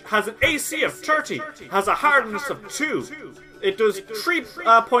 which has an AC of 30, has a hardness of 2. It does 3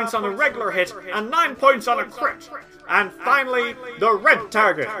 points on a regular hit and 9 points on a crit. And finally, the red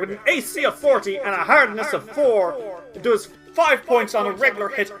target, with an AC of 40 and a hardness of 4, it does 5 points on a regular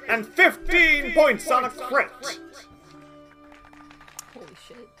hit and 15 points on a crit. Holy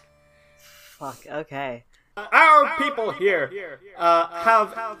shit. Fuck, okay. Our people here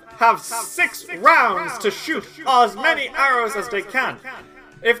have 6 rounds to shoot as many arrows as they can.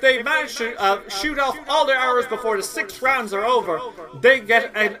 If they manage to shoot off all their arrows before the 6 rounds are over, they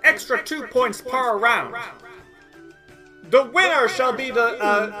get an extra 2 points per round. The winner shall be the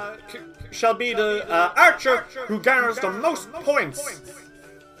archer who garners the most points.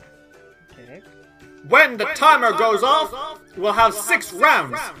 Okay. When the timer goes off, we'll have 6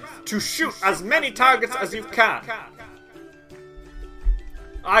 rounds to shoot as many targets as you can.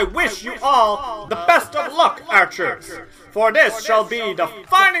 I wish you all the best of luck, archers, for this shall be the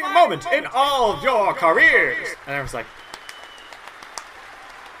defining moment in all of your careers. And everyone's like...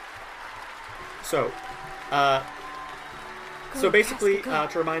 So basically,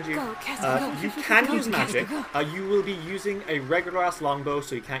 to remind you, you can use magic. You will be using a regular-ass longbow,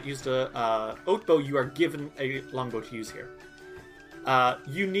 so you can't use the oath bow. You are given a longbow to use here.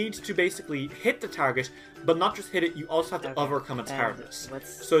 You need to basically hit the target, but not just hit it, you also have to overcome its hardness.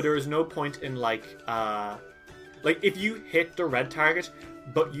 So there is no point in, like if you hit the red target,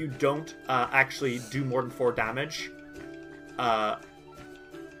 but you don't actually do more than 4 damage,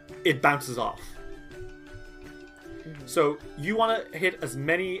 it bounces off. So you want to hit as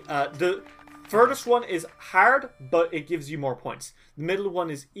many... the furthest one is hard, but it gives you more points. The middle one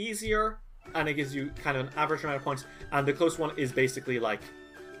is easier, and it gives you kind of an average amount of points. And the close one is basically like,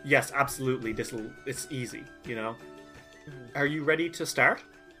 yes, absolutely, it's easy, you know? Are you ready to start?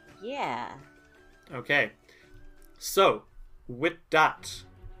 Yeah. Okay. So, with that,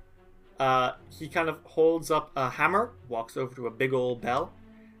 he kind of holds up a hammer, walks over to a big old bell,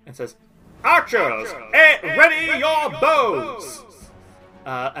 and says... Archers, ready your bows!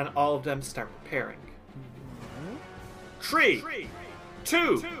 And all of them start preparing. 3,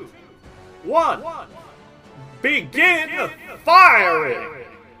 2, 1, begin firing!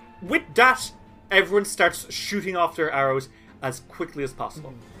 With that, everyone starts shooting off their arrows as quickly as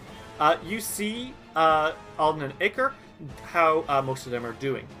possible. You see Alden and Iker, how most of them are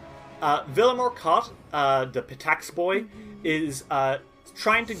doing. Villamor Cott, the Pitax boy, is...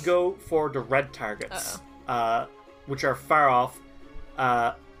 trying to go for the red targets, which are far off,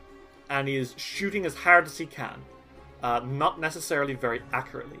 and he is shooting as hard as he can, not necessarily very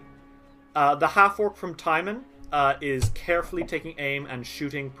accurately. The half-orc from Timon is carefully taking aim and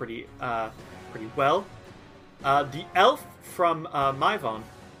shooting pretty well. The elf from Maivon,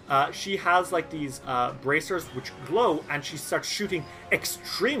 she has like these bracers which glow, and she starts shooting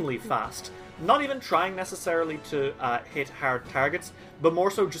extremely fast. Not even trying necessarily to hit hard targets, but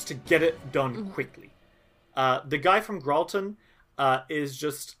more so just to get it done quickly. The guy from Gralton is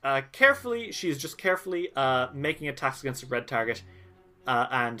just carefully making attacks against the red target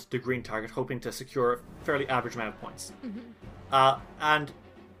and the green target, hoping to secure a fairly average amount of points. And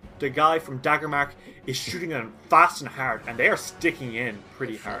the guy from Daggermark is shooting them fast and hard, and they are sticking in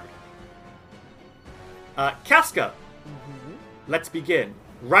pretty hard. Casca, let's begin.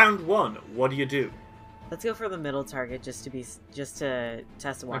 Round 1, what do you do? Let's go for the middle target just to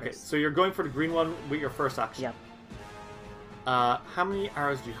test the waters. Okay, so you're going for the green one with your first action. Yep. How many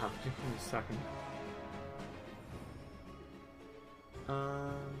arrows do you have? Give me a second.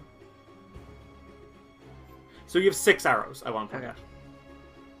 So you have 6 arrows, I want to point out.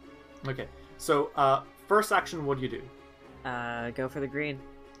 Okay, so first action, what do you do? Go for the green.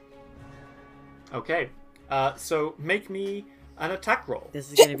 Okay, so make me an attack roll. This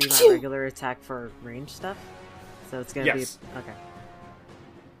is going to be my regular attack for range stuff? So it's going to be... Okay.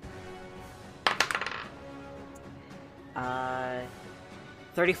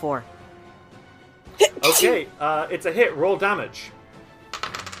 34. Okay, it's a hit. Roll damage.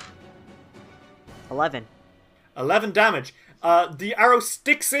 11. 11 damage. The arrow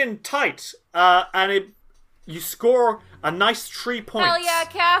sticks in tight, and you score a nice 3 points. Hell yeah,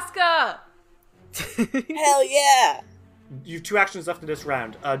 Casca! Hell yeah! You have 2 actions left in this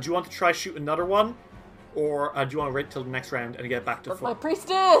round. Do you want to try shoot another one? Or do you want to wait till the next round and get back to full? My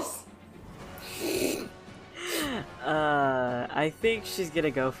priestess! I think she's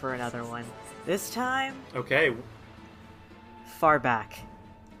gonna go for another one. This time, Okay. far back.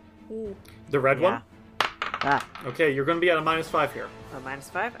 The red Yeah. one? Ah, Okay, you're going to be at a -5 here. a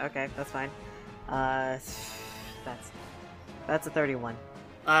 -5? Okay, that's fine. That's a 31.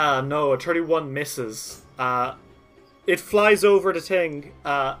 No, a 31 misses. It flies over the thing,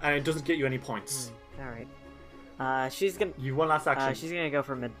 and it doesn't get you any points. Alright. She's gonna... You one last action. she's gonna go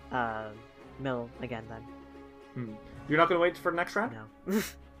for middle again then. You're not going to wait for the next round? No.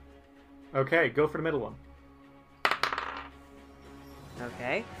 Okay, go for the middle one.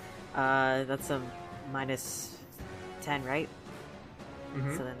 Okay. That's a -10, right?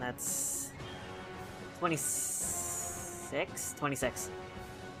 Mhm. So then that's 26? 26.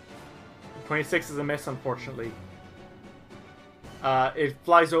 26 is a miss, unfortunately. It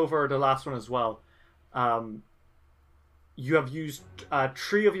flies over the last one as well. You have used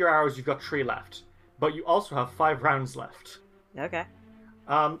 3 of your arrows, you've got 3 left. But you also have 5 rounds left. Okay.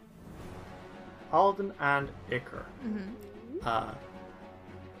 Alden and Iker.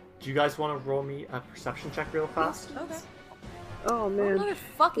 Do you guys want to roll me a perception check real fast? Okay. Oh man. Another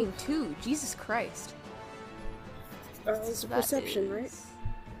fucking 2. Jesus Christ. It's a That perception, is-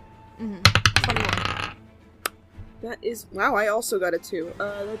 right? 21. That is. Wow, I also got a 2.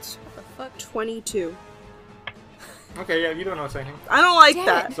 That's What the fuck? 22. Okay, yeah, you don't know what's anything. I don't like Damn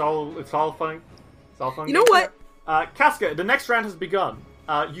that. It's all fun. It's all fun. You know what? Casca, the next round has begun.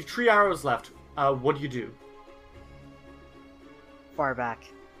 You've 3 arrows left. What do you do? Far back.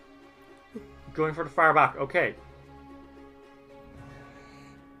 Going for the far back. Okay.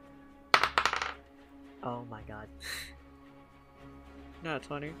 Oh my god. Not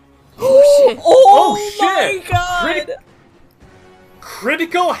 20. Oh shit. Oh, shit! my god!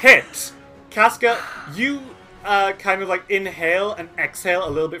 Critical hit! Casca, you kind of like inhale and exhale a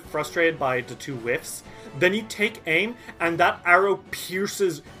little bit frustrated by the 2 whiffs. Then you take aim, and that arrow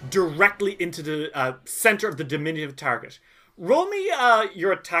pierces directly into the center of the diminutive target. Roll me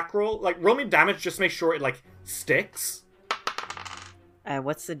your attack roll. Like, roll me damage, just make sure it, like, sticks.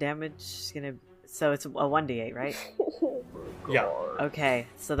 What's the damage gonna... So it's a 1d8, right? Yeah. Okay,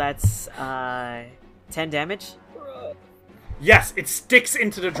 so that's 10 damage? Yes, it sticks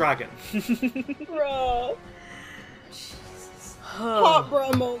into the dragon. Bruh. Hot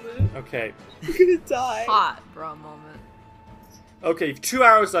bruh moment. Okay. I'm gonna die. Hot, bro, moment. Okay, you've 2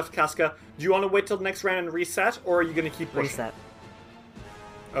 arrows left, Casca. Do you want to wait till the next round and reset, or are you going to keep pushing? Reset.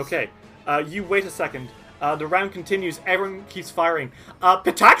 Okay. You wait a second. The round continues. Everyone keeps firing.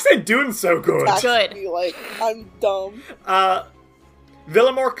 Pitax ain't doing so good. Actually, like, I'm dumb.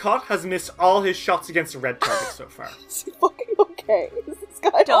 Villamor Cott has missed all his shots against the red target so far. Is he fucking okay? Is this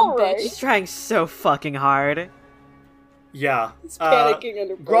guy Dumb alright? bitch. He's trying so fucking hard. Yeah. He's panicking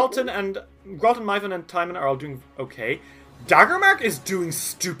under pressure. Gralton, Myvan, and Timon are all doing okay. Daggermark is doing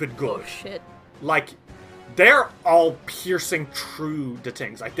stupid good. Oh shit. Like, they're all piercing through the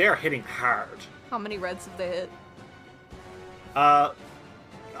things. Like, they're hitting hard. How many reds have they hit?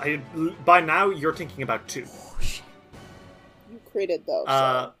 By now, you're thinking about 2. Oh shit. You critted though.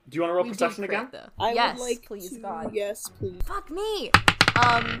 So. Do you want to roll We did perception crit, again? though. I Yes, would like please, to. God. Yes, please. Fuck me.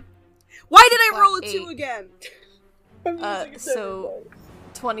 Why did I roll a 8. 2 again? I'm losing it So every time.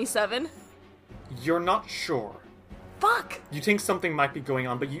 27. You're not sure. Fuck. You think something might be going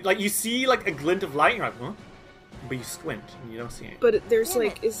on, but you see like a glint of light, and you're like, huh? But you squint and you don't see it. But there's Damn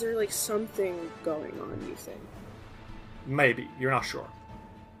like, it. is there like something going on? You think? Maybe you're not sure.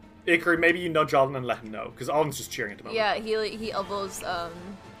 Iker, maybe you nudge Alden and let him know, because Alden's just cheering at the moment. Yeah, he elbows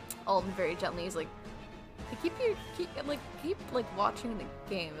Alden very gently. He's like, keep watching the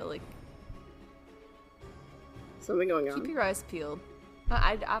game. But, like, Something going on. keep your eyes peeled.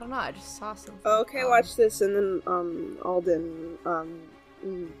 I don't know. I just saw something. Okay, watch this, and then Alden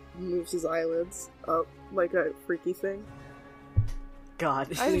moves his eyelids up like a freaky thing. God.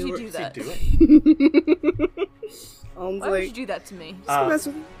 Why would you do What's he that? doing? Alden's Why would you like, do that to me? mess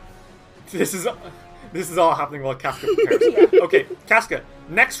with me. This is all happening while Casca prepares. Okay, Casca.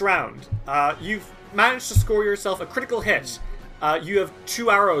 Next round. You've managed to score yourself a critical hit. You have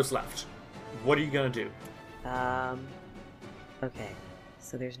 2 arrows left. What are you gonna do? Okay.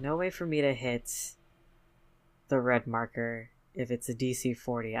 So there's no way for me to hit the red marker if it's a DC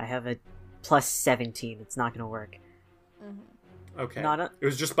 40. I have a plus 17. It's not gonna work. Okay. Not a- It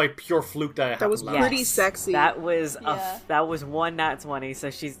was just by pure fluke that it That was happened last. pretty sexy. That was Yeah. that was one nat 20. So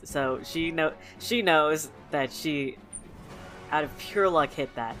she knows that she, out of pure luck,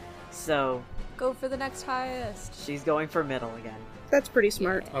 hit that. So Go for the next highest. she's going for middle again. That's pretty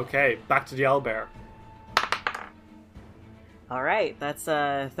smart. Okay, back to the owlbear. All right, that's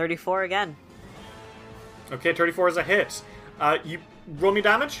 34 again. Okay, 34 is a hit. You roll me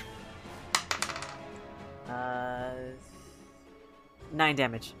damage. 9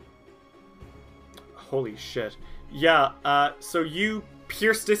 damage. Holy shit. Yeah, so you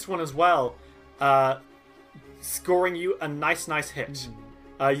pierce this one as well, scoring you a nice hit.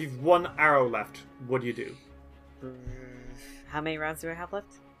 You've one arrow left. What do you do? How many rounds do I have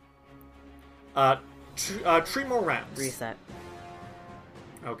left? 3 more rounds. Reset.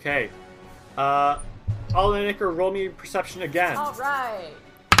 Okay. Alden and Iker, roll me perception again. All right.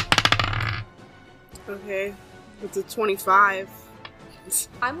 Okay. It's a 25.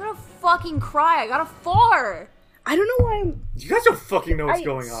 I'm gonna fucking cry. I got a 4. I don't know why I'm... You guys don't fucking know what's I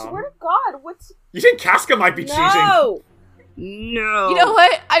going swear on. to God, what's... You think Casca might be cheating? No! No. You know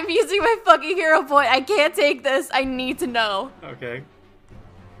what? I'm using my fucking hero point. I can't take this. I need to know. Okay.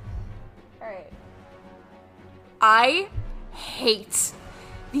 Alright. I hate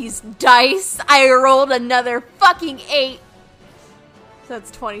these dice. I rolled another fucking 8. So that's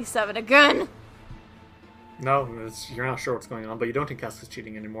 27 again. No, you're not sure what's going on, but you don't think Casca's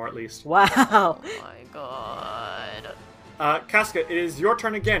cheating anymore, at least. Wow. Oh my god. Casca, it is your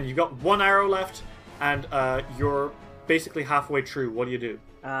turn again. You got one arrow left, and you're basically halfway through. What do you do?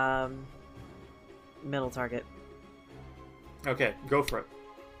 Middle target. Okay, go for it.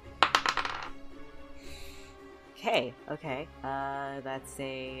 Okay. That's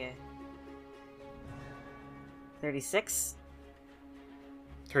a 36.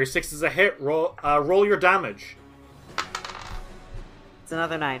 36 is a hit. Roll your damage. It's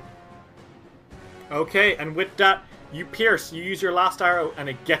another 9. Okay, and with that, you pierce. You use your last arrow, and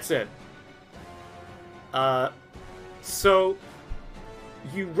it gets in. So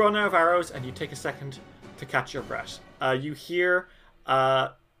you run out of arrows, and you take a second to catch your breath. You hear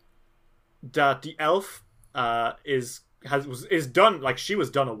that the elf is done. Like, she was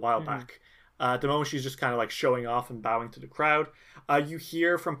done a while back. At the moment, she's just kind of like showing off and bowing to the crowd. You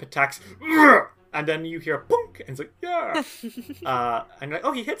hear from Patax, and then you hear punk, and it's like, yeah. And you're like,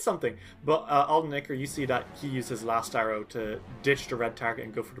 oh, he hit something. But Alden Iker, you see that he used his last arrow to ditch the red target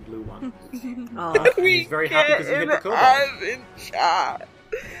and go for the blue one. Oh, He's very happy because he hit the kobold. in chat.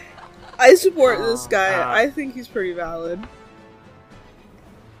 I support this guy. Uh, I think he's pretty valid.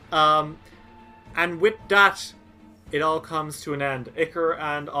 And with that, it all comes to an end. Iker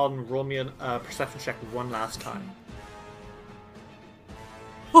and Alden, roll me a perception check one last time.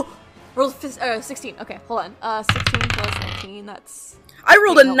 Rolled 16. Okay, hold on. 16 plus 19, that's... I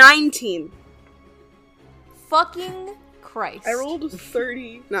rolled a Help. 19. Fucking Christ. I rolled a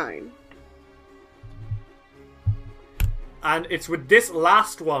 39. And it's with this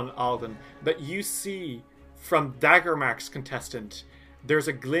last one, Alden, that you see from Daggermark's contestant, there's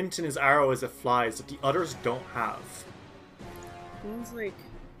a glint in his arrow as it flies that the others don't have. I was like,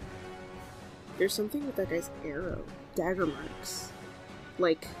 there's something with that guy's arrow. Dagger marks.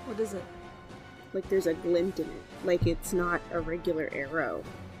 Like, What is it? like there's a glint in it. Like it's not a regular arrow.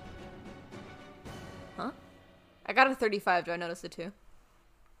 Huh? I got a 35. Do I notice it too?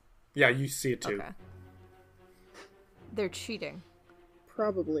 Yeah, you see it too. Okay. They're cheating.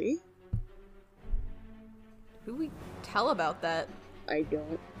 Probably. Who we tell about that? I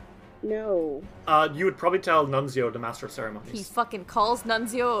don't know. You would probably tell Nunzio, the Master of He Ceremonies. fucking calls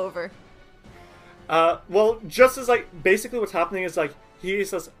Nunzio over. Well, just as, like, basically what's happening is, like, he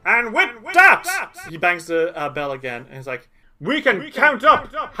says, and with that! He bangs the bell again, and he's like, we can count up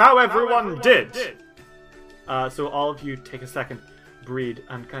how everyone did! So all of you take a second, breathe,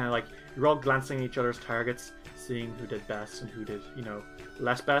 and kind of, like, you're all glancing at each other's targets, seeing who did best and who did,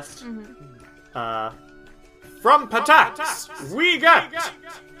 less best. From Patax, we get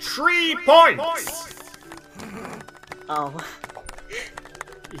 3 points! Oh.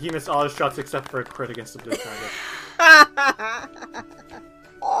 He missed all his shots except for a crit against the blue target.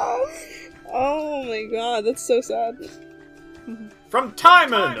 Oh my god, that's so sad. From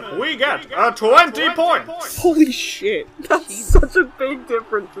Timon, we get 20 points! Holy shit. That's such a big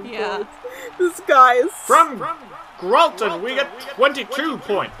difference in Yeah. points. This guy is... From Gralton, we get 22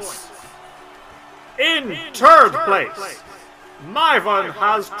 points. In third place, Myvon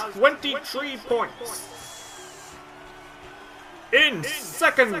has 23 points. In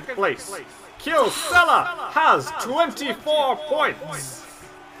second place, Kilsella has 24 points.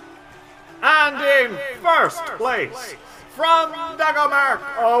 And in first place, From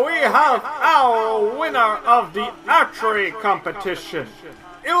Daggermark, we have our winner of the archery competition,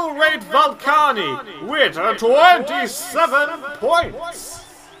 Ilrate Volcani, with 27 points.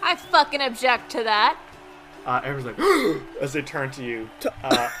 I fucking object to that. Everyone's like, as they turn to you.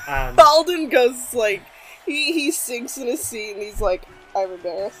 And Alden goes like, he sinks in his seat and he's like, I'm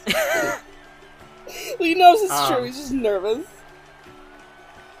embarrassed. He knows it's true, he's just nervous.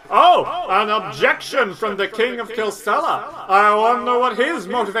 Oh, an objection from the King of Kilsella. I wonder what his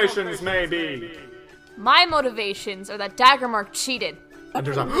motivations may be. My motivations are that Daggermark cheated. And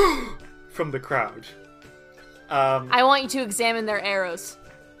there's a from the crowd. I want you to examine their arrows.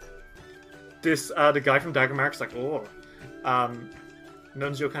 The guy from Daggermark's like, oh.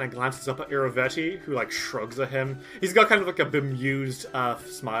 Nunzio kind of glances up at Iravetti, who like shrugs at him. He's got kind of like a bemused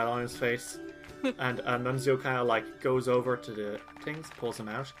smile on his face. And Nunzio kind of like goes over to the things, pulls them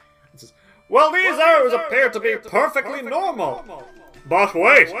out, and says, well, these arrows appear to be perfectly normal. But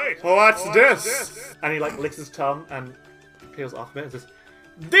wait, what's this? And he like licks his tongue and peels off a bit and says,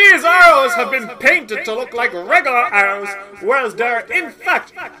 these arrows have been painted to look like regular arrows, whereas they're in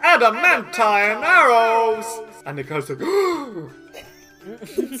fact adamantine arrows. And the guy's like,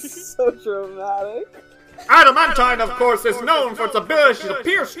 It's so dramatic. Adamantine, of course, is known for its ability to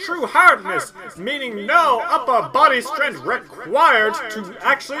pierce true hardness, meaning no upper body strength required to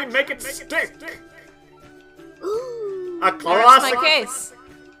actually make it stick. A classic case.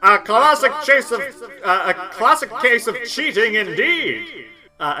 A classic case of cheating, indeed.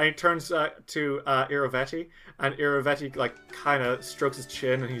 And he turns to Iravetti, and Iravetti like kind of strokes his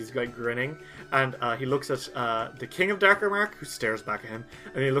chin, and he's like grinning. And he looks at the King of Daggermark, who stares back at him,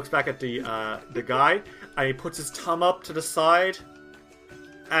 and he looks back at the guy, and he puts his thumb up to the side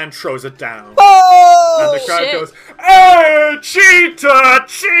and throws it down. Oh! And the crowd shit. goes, "Hey,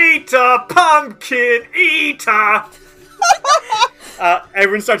 cheetah, pumpkin eater!"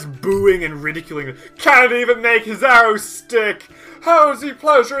 Everyone starts booing and ridiculing him. Can't even make his arrow stick. How does he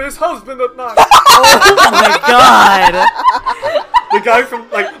pleasure his husband at night? Oh my god! The guy from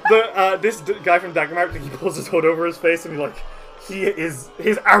this guy from Daggermark, he pulls his hood over his face and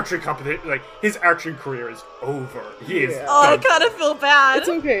his archery competition, like his archery career is over. He is. Oh, I done. kind of feel bad. It's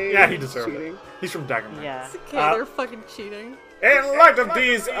okay. Yeah, he deserves cheating. it. He's from Daggermark. Yeah. Okay, they're fucking cheating. In light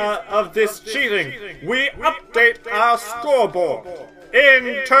of this cheating, we update our scoreboard.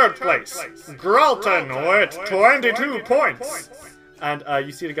 In third place, Gralton with 22 points. And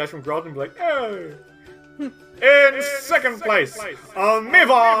you see the guys from Gralton be like, hey. In second place,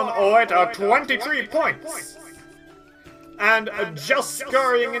 Mivon with 23 points. And just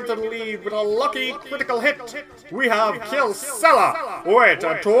scurrying into the lead with a lucky critical hit, we have Kilsella with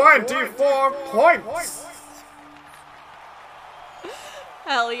 24 points.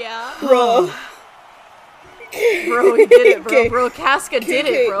 Hell yeah. Bro. Bro, he did it, bro. Okay. Bro, Casca did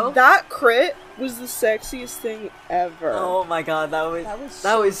it, bro. That crit was the sexiest thing ever. Oh my god, that was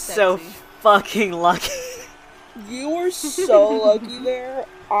so so sexy. fucking lucky. You were so lucky there.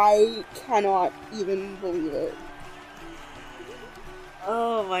 I cannot even believe it.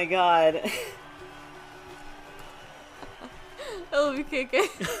 Oh my god. I love you,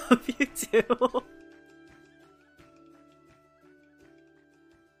 KK. Love you too.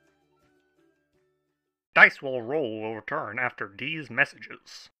 Dice will return after these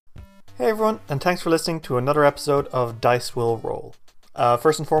messages. Hey everyone, and thanks for listening to another episode of Dice Will Roll.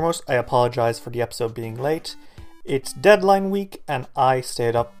 First and foremost, I apologize for the episode being late. It's deadline week, and I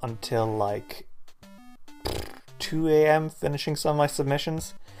stayed up until like 2 a.m. finishing some of my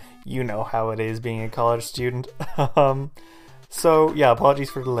submissions. You know how it is being a college student. So yeah, apologies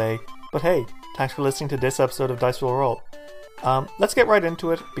for the delay. But hey, thanks for listening to this episode of Dice Will Roll. Let's get right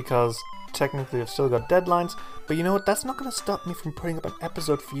into it, because technically I've still got deadlines, but you know what, that's not going to stop me from putting up an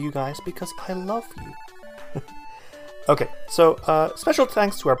episode for you guys, because I love you. Okay, so special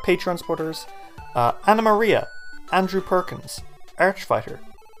thanks to our Patreon supporters, Anna Maria, Andrew Perkins, Archfighter,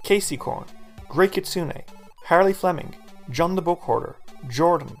 Casey Korn, Grey Kitsune, Harley Fleming, John the Book Hoarder,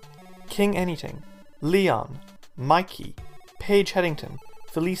 Jordan, King Anything, Leon, Mikey, Paige Headington,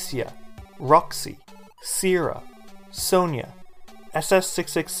 Felicia, Roxy, Sierra, Sonia,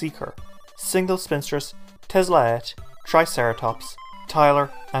 SS66 Seeker, Single Spinstress, Teslaette, Triceratops,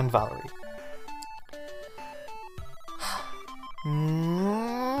 Tyler, and Valerie.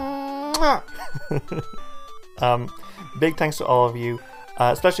 Big thanks to all of you.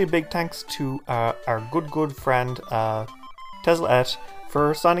 Especially big thanks to our good friend Teslaette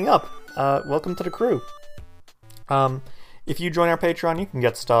for signing up. Welcome to the crew. If you join our Patreon, you can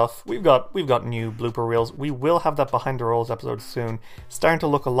get stuff. We've got new blooper reels. We will have that Behind the Rolls episode soon. It's starting to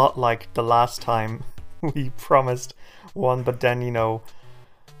look a lot like the last time we promised one, but then, you know,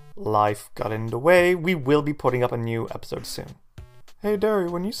 life got in the way. We will be putting up a new episode soon. Hey, Derry,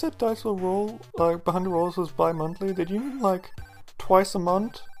 when you said Dice Will Roll, like, Behind the Rolls was bi-monthly, did you mean, like, twice a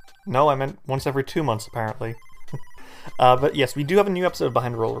month? No, I meant once every 2 months, apparently. But yes, we do have a new episode of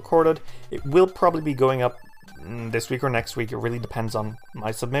Behind the Roll recorded. It will probably be going up this week or next week. It really depends on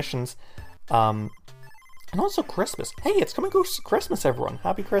my submissions. And also Christmas. Hey, it's coming close to Christmas, everyone.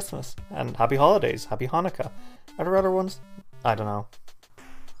 Happy Christmas. And happy holidays. Happy Hanukkah. Are there other ones? I don't know.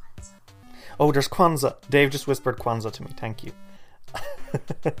 Oh, there's Kwanzaa. Dave just whispered Kwanzaa to me. Thank you.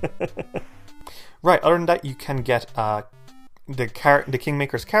 Right, other than that, you can get the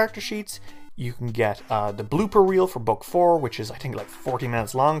Kingmakers character sheets. You can get the blooper reel for book 4, which is, I think, like 40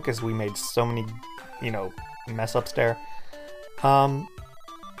 minutes long because we made so many, you know, mess ups there.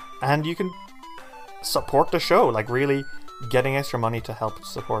 And you can support the show. Like, really, getting extra money to help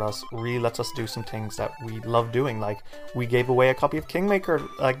support us really lets us do some things that we love doing. Like, we gave away a copy of Kingmaker,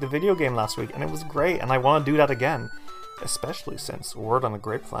 like the video game, last week, and it was great. And I want to do that again, especially since word on the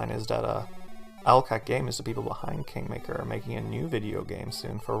grapevine is that Owlcat Game is the people behind Kingmaker are making a new video game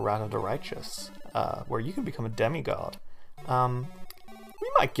soon for Wrath of the Righteous, where you can become a demigod. We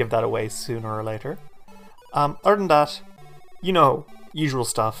might give that away sooner or later. Other than that, you know, usual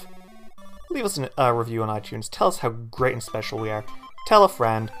stuff. Leave us a review on iTunes. Tell us how great and special we are. Tell a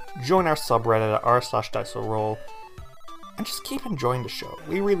friend. Join our subreddit at r/DiceWillRoll. And just keep enjoying the show.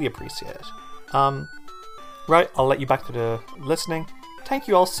 We really appreciate it. Right, I'll let you back to the listening. Thank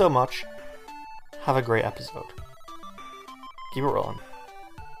you all so much. Have a great episode. Keep it rolling.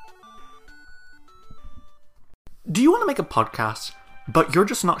 Do you want to make a podcast, but you're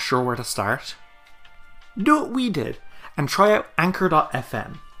just not sure where to start? Do what we did and try out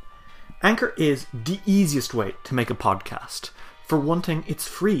Anchor.fm. Anchor is the easiest way to make a podcast. For one thing, it's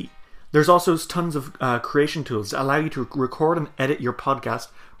free. There's also tons of creation tools that allow you to record and edit your podcast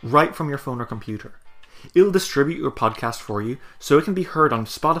right from your phone or computer. It'll distribute your podcast for you so it can be heard on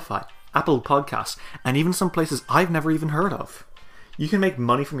Spotify, Apple Podcasts, and even some places I've never even heard of. You can make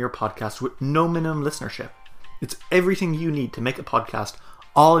money from your podcast with no minimum listenership. It's everything you need to make a podcast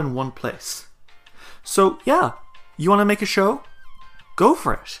all in one place. So yeah, you want to make a show? Go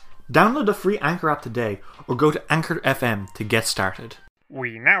for it. Download the free Anchor app today or go to Anchor FM to get started.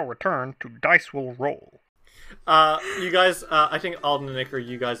 We now return to Dice Will Roll. You guys, I think Alden and Iker,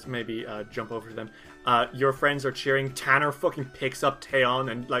 you guys maybe jump over to them. Your friends are cheering. Tanner fucking picks up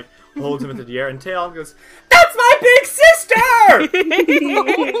Taeon and like holds him into the air, and Taeon goes, "That's my big sister!"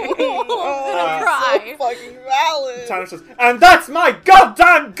 Oh, cry. so fucking valid. Tanner says, "And that's my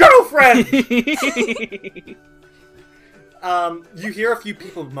goddamn girlfriend!" You hear a few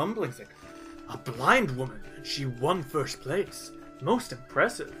people mumbling, saying, "A blind woman, and she won first place. Most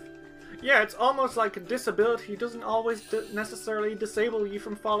impressive." Yeah, it's almost like a disability doesn't always necessarily disable you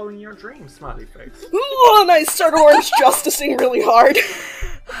from following your dreams, smiley face. Oh, and I start orange justicing really hard.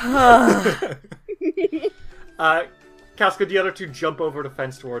 Casca, the other two jump over the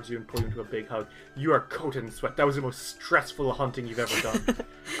fence towards you and pull you into a big hug. You are coated in sweat. That was the most stressful hunting you've ever done.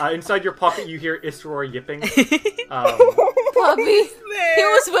 Inside your pocket, you hear Isror yipping. Puppy. He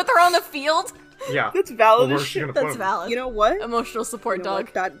was with her on the field. Yeah. That's valid Well, as shit. That's valid. You know what? Emotional support You know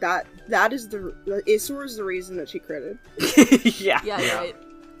dog. what? That is the Isor is the reason that she critted. Yeah. Yeah, Yeah. right.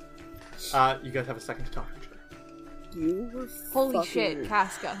 You guys have a second to talk to each other. You were Holy fucking shit,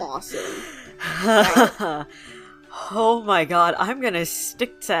 Casca. awesome. Oh my god, I'm gonna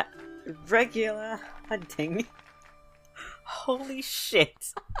stick to regular hunting. Holy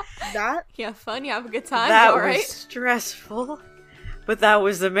shit. That You have fun, you have a good time, That alright? was stressful, but that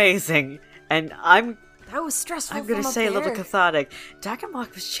was amazing. And That was stressful. I'm gonna from say a up little there. cathartic.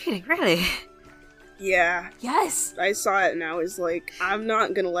 Dagamok was cheating, really. yeah, Yes. I saw it and I was like, I'm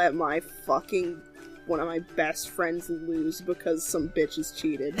not gonna let my fucking one of my best friends lose because some bitch is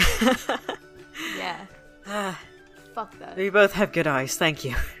cheated. Yeah. Ah, Fuck that. you both have good eyes, thank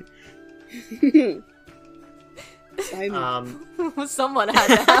you. I'm, Someone had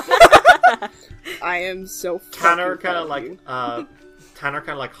to have. I am so Tanner fucking kind of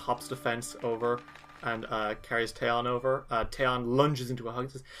proud like you. hops the fence over and carries Taeon over. Taeon lunges into a hug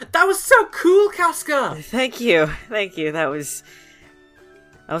and says, "That was so cool, Casca!" Thank you. That was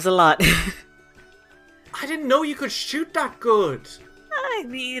a lot. I didn't know you could shoot that good. I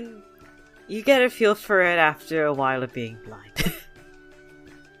mean, you get a feel for it after a while of being blind.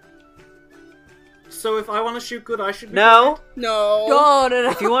 So if I want to shoot good, I should be No, No. No.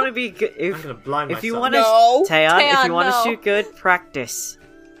 if you want to be good, blind? I'm gonna blind if you myself. want to, No. Taeon, if Taeon, you want to no. shoot good, practice.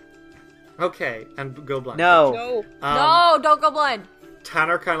 Okay, and go blind. No. No. No, don't go blind.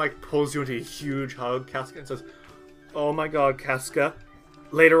 Tanner kind of like pulls you into a huge hug, Casca, and says, "Oh my god, Casca,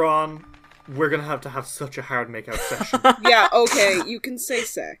 later on, we're gonna have to have such a hard makeout session." Yeah, okay, you can say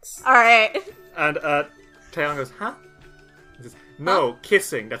sex. Alright. And Taeyeon goes, "Huh?" He says, "No,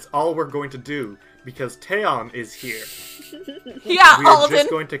 kissing. That's all we're going to do because Taeyeon is here. Yeah, We are Alden. just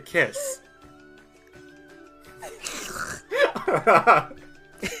going to kiss."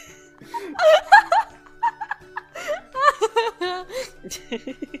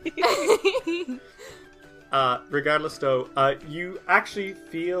 Regardless, though, you actually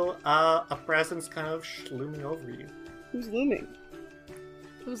feel a presence kind of looming over you. Who's looming?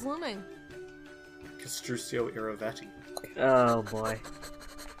 Who's looming? Castruccio Iravetti. Oh boy.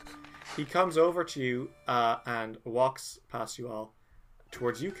 He comes over to you and walks past you all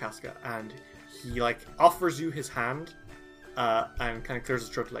towards you, Casca, and he like offers you his hand and kind of clears his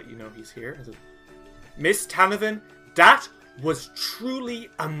throat to let you know he's here. And says, "Miss Tanavin, that was truly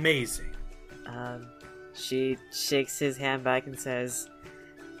amazing." She shakes his hand back and says,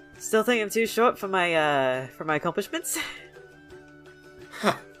 "Still think I'm too short for my accomplishments?"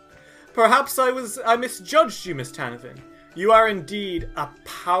 Perhaps I misjudged you, Miss Tanavin. You are indeed a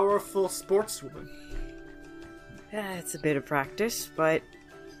powerful sportswoman. It's a bit of practice, but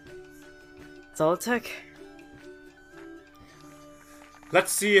it's all it took.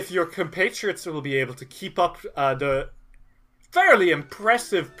 Let's see if your compatriots will be able to keep up the fairly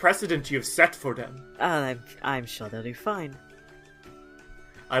impressive precedent you've set for them. I'm sure they'll do fine.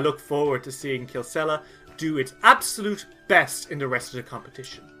 I look forward to seeing Kilsella do its absolute best in the rest of the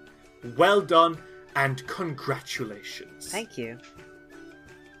competition. Well done, and congratulations. Thank you.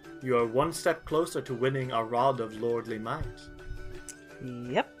 You are one step closer to winning a rod of lordly might.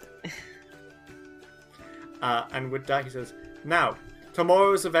 Yep. And with that, he says, "Now,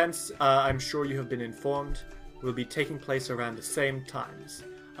 tomorrow's events, I'm sure you have been informed, will be taking place around the same times.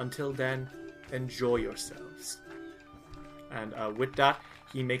 Until then, enjoy yourselves." And with that,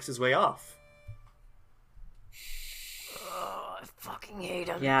 he makes his way off. Oh, I fucking hate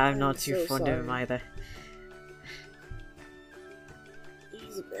him. Yeah, I'm not I'm too so fond of him sorry. either.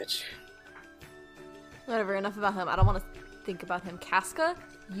 He's a bitch. Whatever, enough about him. I don't want to think about him. Casca,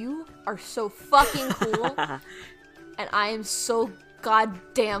 you are so fucking cool. And I am so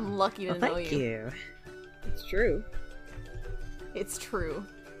goddamn lucky to Well, know thank you. you. It's true. It's true.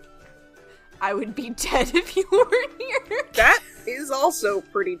 I would be dead if you weren't here. That is also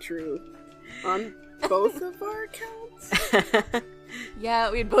pretty true. On both of our accounts?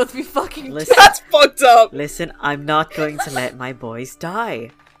 Yeah, we'd both be fucking Listen, That's fucked up! listen, I'm not going to let my boys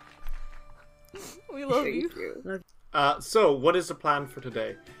die. dead. We love you. Thank you. So, what is the plan for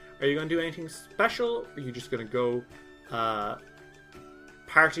today? Are you going to do anything special? Or are you just going to go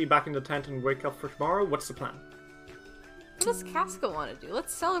party back in the tent and wake up for tomorrow? What's the plan? What does Casca want to do?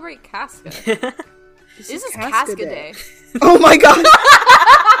 Let's celebrate Casca. This is Casca Casca Day. Day. Oh my god!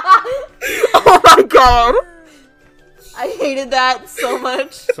 Oh my god! I hated that so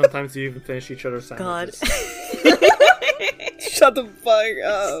much. Sometimes you even finish each other's God. sandwiches. Shut the fuck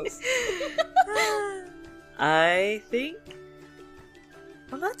up. I think.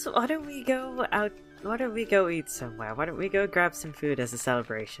 Well, why don't we go out? Why don't we go eat somewhere? Why don't we go grab some food as a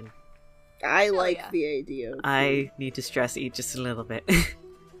celebration? I like yeah. the idea. I need to stress eat just a little bit.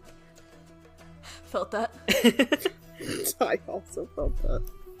 Felt that. I also felt that.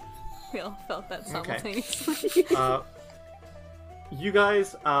 We all felt that Okay. simultaneously. You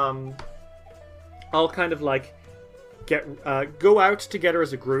guys all kind of like go out together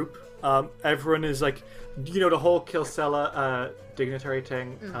as a group. Everyone is like, the whole Kilsella dignitary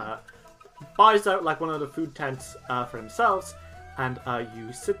thing buys out like one of the food tents for themselves, and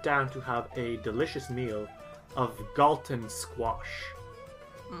you sit down to have a delicious meal of Galton squash.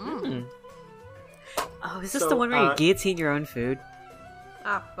 Oh, is this So, the one where you guillotine your own food?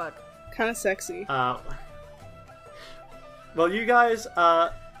 Ah, fuck. Kind of sexy. Well, you guys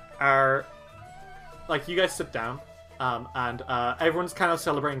are like, you guys sit down, and everyone's kind of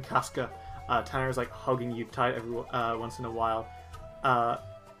celebrating Casca. Tanner's like hugging you tight every once in a while.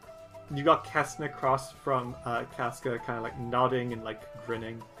 You got Kesna across from Casca, kind of like nodding and like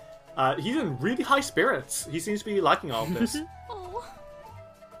grinning. He's in really high spirits. He seems to be liking all of this. Oh.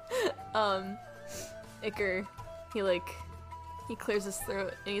 Iker, he clears his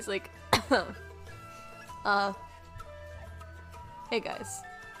throat and he's like, hey guys.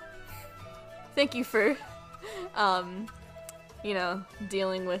 Thank you for,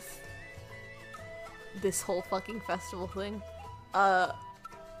 dealing with this whole fucking festival thing.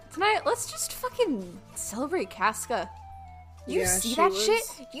 Tonight, let's just fucking celebrate Casca. You Yeah, see she that was-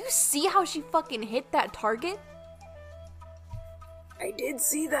 shit? You see how she fucking hit that target? I did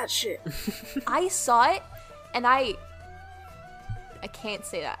see that shit. I saw it, and I can't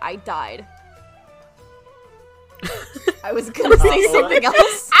say that. I died. I was gonna say something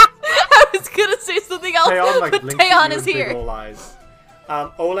else. I was gonna say something else, but Taeon is here.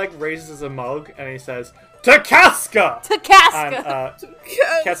 Oleg raises a mug and he says, "Takaska!" Takaska! And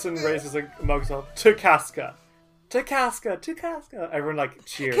Kessin raises a mug as well. Takaska! Takaska! Takaska! Everyone, like,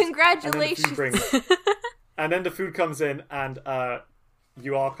 cheers. Congratulations! And then the food comes in and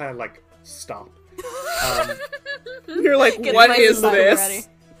you all kind of, like, stop. You're like, what is this? Ready.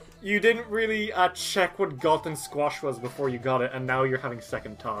 You didn't really check what Galton squash was before you got it, and now you're having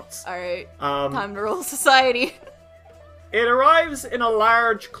second thoughts. Alright, time to roll society. It arrives in a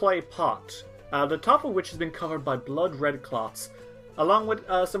large clay pot, the top of which has been covered by blood-red clots, along with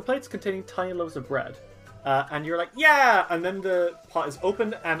some plates containing tiny loaves of bread. And you're like, yeah! And then the pot is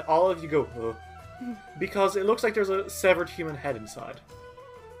opened, and all of you go, ugh, because it looks like there's a severed human head inside.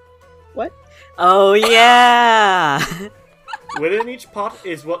 What? Oh, yeah! Within each pot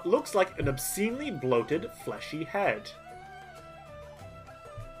is what looks like an obscenely bloated, fleshy head.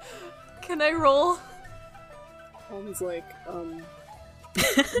 Can I roll? Holmes like, what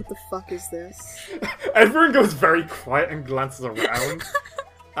the fuck is this? Everyone goes very quiet and glances around.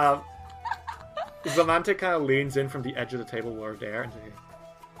 Zamanta kind of leans in from the edge of the table where they're and says,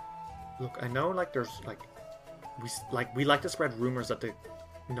 "Look, I know, like, there's, we like to spread rumors that the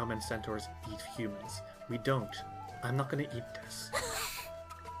Nomen Centaurs eat humans. We don't. I'm not gonna eat this."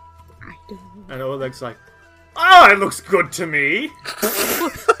 I don't. And Oleg's like, "Oh, it looks good to me."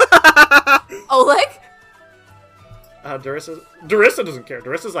 Oleg? Darissa doesn't care.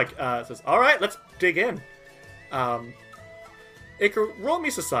 Darissa's like, says, "All right, let's dig in." Iker, roll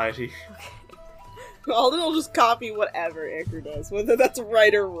me society. Alden will just copy whatever Iker does, whether that's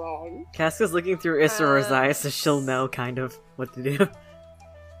right or wrong. Casca's looking through Isaro's eyes, so she'll know kind of what to do.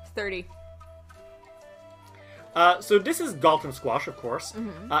 30. So this is Galton squash, of course.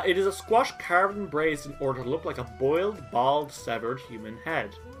 Mm-hmm. It is a squash carved and braised in order to look like a boiled, bald, severed human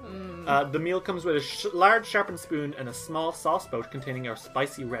head. The meal comes with a large sharpened spoon and a small sauce boat containing our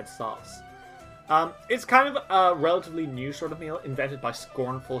spicy red sauce. It's kind of a relatively new sort of meal invented by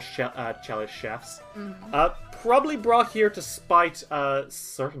scornful Chalice chefs. Mm-hmm. Probably brought here to spite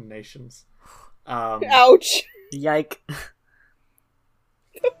certain nations. Ouch! Yike.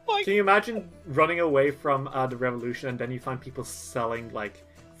 Can you imagine running away from the revolution and then you find people selling, like,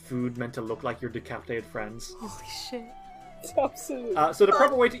 food meant to look like your decapitated friends? Holy shit. Absolutely. So the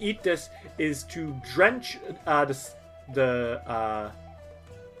proper way to eat this is to drench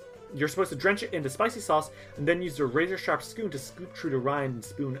you're supposed to drench it in the spicy sauce and then use a razor-sharp spoon to scoop through the rind and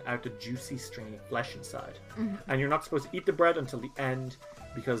spoon out the juicy, stringy flesh inside. Mm-hmm. And you're not supposed to eat the bread until the end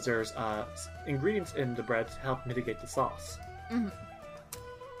because there's ingredients in the bread to help mitigate the sauce. Mm-hmm.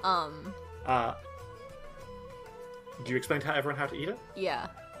 Do you explain to everyone how to eat it? Yeah.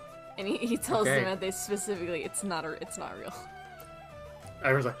 And he tells them that they specifically, it's not real.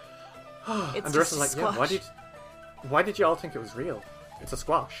 Everyone's like, oh. It's and the rest is like, squash. yeah, why did you all think it was real? It's a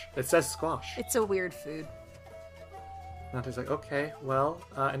squash. It says squash. It's a weird food. And he's like, okay, well,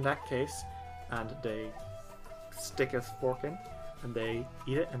 in that case, and they stick a fork in, and they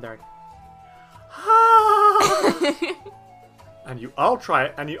eat it, and they're like, ah! And you all try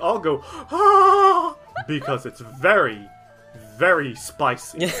it, and you all go, ah! Because it's very, very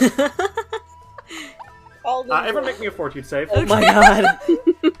spicy. Everyone make me a fortitude save. Oh my god.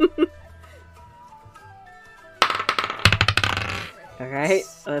 Alright,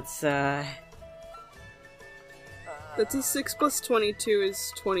 let's That's a 6 plus 22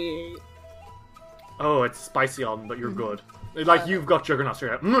 is 28. Oh, it's spicy, Alden, but you're good. Like, you've got Juggernaut, so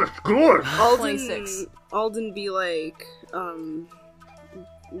you're like, it's good! 26. Alden be like,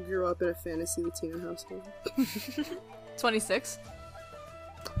 grew up in a fantasy Latino household. 26.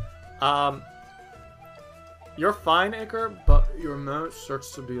 You're fine, Iker, but your mouth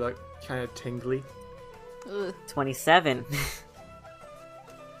starts to be, like, kind of tingly. Ugh. 27.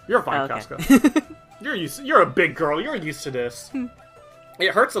 You're fine, okay. Casca. You're a big girl. You're used to this.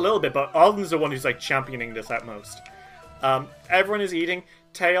 It hurts a little bit, but Alden's the one who's, like, championing this at most. Everyone is eating.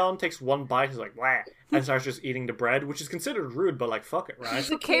 Taeyeon takes one bite, he's like, wah, and starts just eating the bread, which is considered rude, but, like, fuck it, right?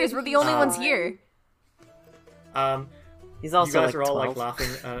 Who cares? We're the only ones here. He's also, you guys like, are all 12. like laughing.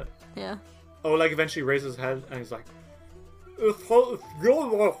 Yeah. Oleg eventually raises his head and he's like, You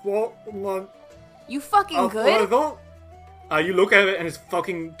fucking good? You look at it and his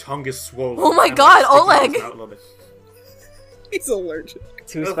fucking tongue is swollen. Oh my and, god, like, sticking Oleg! out a little bit. He's allergic.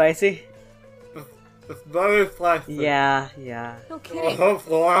 Too spicy? It's very spicy. Yeah. No kidding.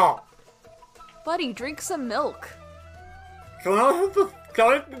 Buddy, drink some milk. Can I have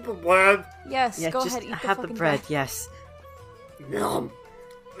the bread? Yes, Yeah, go just ahead, eat have the fucking bread, yes. Yum.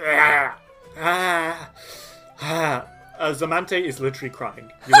 Zamante is literally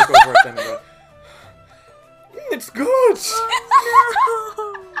crying. You look over at them and go, it's good!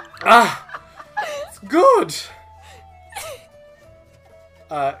 It's good!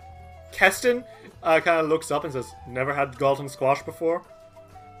 Keston kind of looks up and says, never had Galton squash before?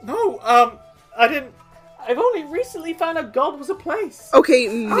 No, I didn't. I've only recently found out God was a place. Okay,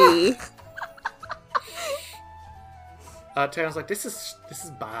 me. Taeyeon's like, this is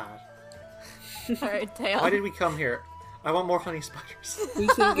bad. Alright, Why Taeyeon. did we come here? I want more honey spiders.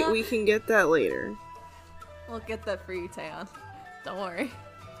 We can get that later. We'll get that for you, Taeyeon. Don't worry.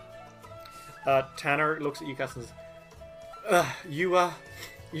 Tanner looks at you guys and says,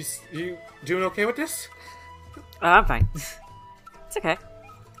 you doing okay with this? I'm fine. It's okay.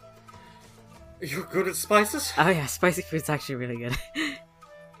 You're good at spices? Oh yeah, spicy food's actually really good.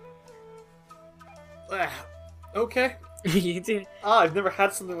 Okay. You do. I've never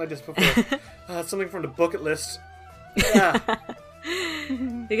had something like this before. Something from the bucket list. Yeah.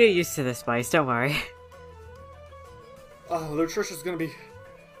 You get used to the spice, don't worry. Oh, Latricia's gonna be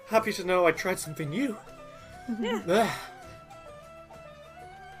happy to know I tried something new. Yeah.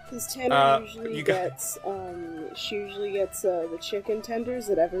 Because Tanner you got- she usually gets the chicken tenders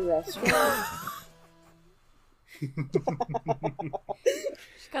at every restaurant. She's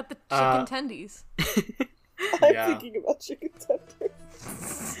got the chicken tendies. I'm Yeah. thinking about chicken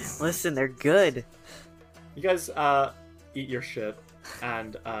tenders. Listen, they're good. You guys eat your shit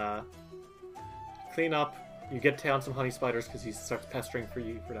and clean up. You get Taeyeon some honey spiders because he starts pestering for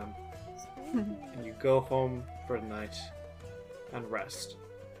them. And you go home for the night and rest.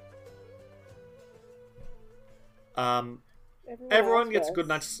 Everyone else gets a rests. good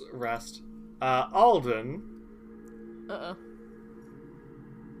night's rest. Alden, Uh-oh.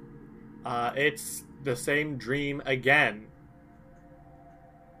 it's the same dream again.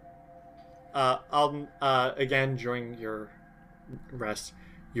 Alden, again during your rest,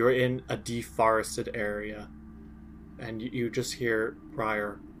 you're in a deforested area, and you just hear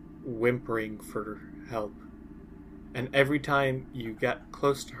Briar whimpering for help. And every time you get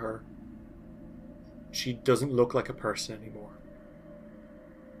close to her, she doesn't look like a person anymore.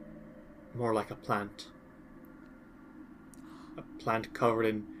 More like a plant. A plant covered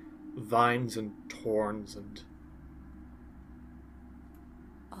in vines and thorns and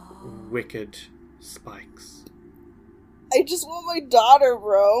wicked spikes. I just want my daughter,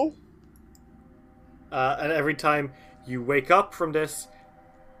 bro. And every time you wake up from this,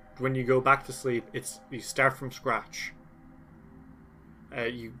 when you go back to sleep, you start from scratch.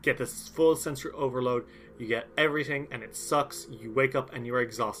 You get this full sensory overload. You get everything, and it sucks. You wake up and you're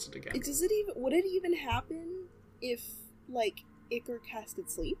exhausted again. Would it even happen if, like, Iker casted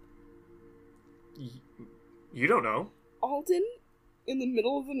sleep? You don't know. Alden, in the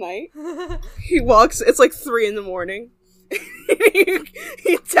middle of the night, he walks, it's like 3 a.m.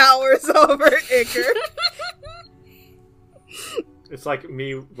 he towers over Iker. It's like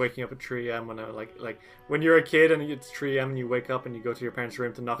me waking up at 3 a.m. when I like when you're a kid and it's 3 a.m. and you wake up and you go to your parents'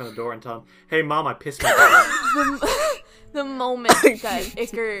 room to knock on the door and tell them, "Hey, Mom, I pissed my pants." The moment that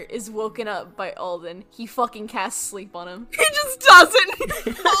Iker is woken up by Alden, he fucking casts sleep on him. He just doesn't.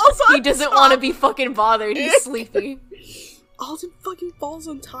 He doesn't want to be fucking bothered. He's sleepy. Alden fucking falls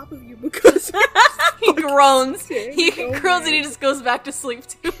on top of you because He groans. Okay, He okay. groans and he just goes back to sleep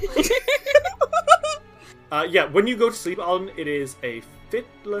too. Yeah, when you go to sleep, Alden, it is a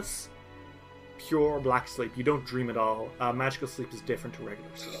fitless, pure black sleep. You don't dream at all. Magical sleep is different to regular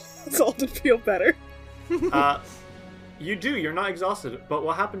sleep. Does Alden feel better? You do, you're not exhausted, but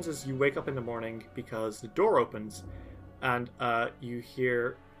what happens is you wake up in the morning because the door opens and you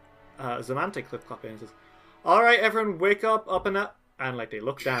hear Zamante clip-clop in and says, "Alright, everyone, wake up and up." And like they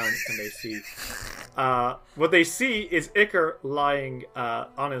look down and they see what they see is Iker lying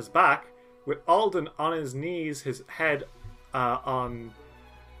on his back with Alden on his knees, his head on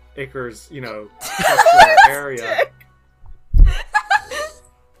Iker's, muscular area.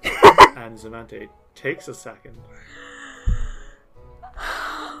 And Zamante takes a second.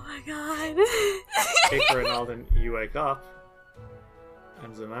 Oh my god. Iker and Alden, you wake up,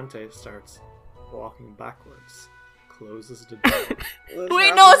 and Zamante starts walking backwards, closes the door.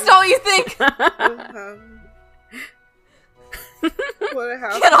 Wait, no, it's not what you think. What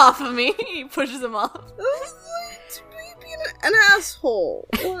happened? Get off of me. He pushes him off. I was like, being an asshole.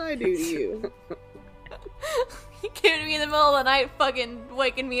 What did I do to you? He came to me in the middle of the night fucking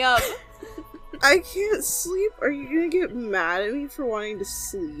waking me up. I can't sleep. Are you gonna get mad at me for wanting to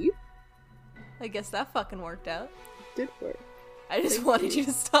sleep? I guess that fucking worked out. Did work. I just wanted you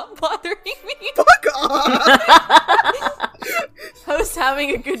to stop bothering me. Fuck off! I was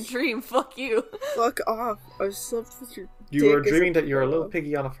having a good dream. Fuck you. Fuck off. I slept with your You were dick as dreaming that you're a little pillow.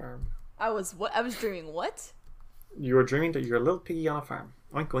 piggy on a farm. I was dreaming what? You were dreaming that you're a little piggy on a farm.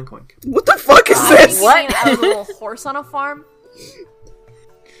 Oink, oink, oink. What the fuck is You this? mean I was a little horse on a farm?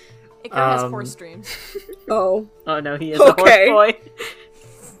 Icar has horse dreams. Oh. Oh no, he is Okay. a horse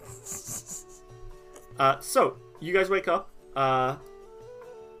boy. So, you guys wake up.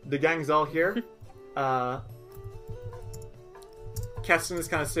 The gang's all here. Keston is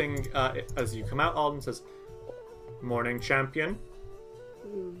kind of sitting as you come out. Alden says, "Morning, champion."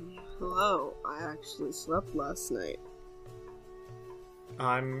 Hello. I actually slept last night.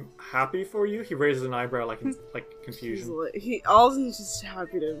 I'm happy for you. He raises an eyebrow like confusion. Alden's just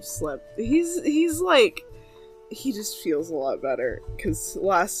happy to have slept. He's like, he just feels a lot better because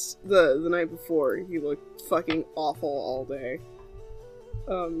the night before he looked fucking awful all day.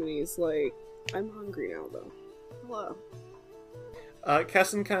 And he's like, I'm hungry now though. Hello.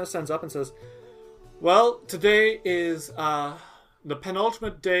 Keston kind of stands up and says, "Well, today is the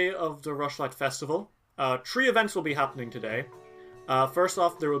penultimate day of the Rushlight Festival. 3 events will be happening today. First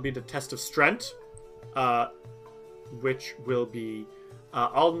off, there will be the Test of Strength, which will be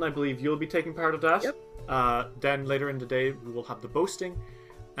Alden, I believe you'll be taking part of that. Yep. Then later in the day, we will have the boasting,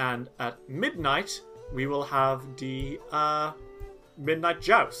 and at midnight, we will have the midnight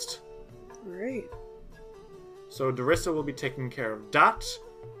joust. Alright. So Darissa will be taking care of that.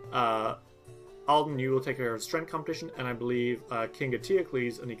 Alden, you will take care of strength competition, and I believe King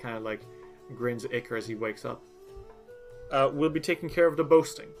Eteocles, and he kind of like grins at Icar as he wakes up, will be taking care of the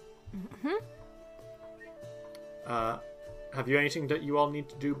boasting. Mm-hmm. Have you anything that you all need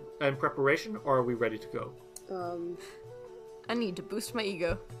to do in preparation, or are we ready to go? I need to boost my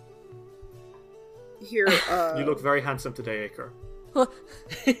ego. Here, You look very handsome today, Icar.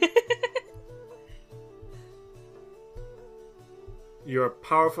 You're a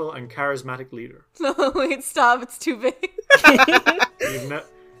powerful and charismatic leader. No, wait, stop. It's too big.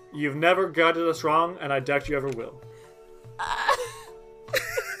 You've never guided us wrong, and I doubt you ever will.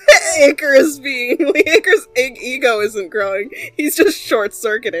 Icar's ego isn't growing. He's just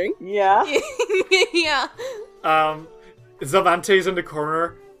short-circuiting. Yeah. Yeah. Zavante's in the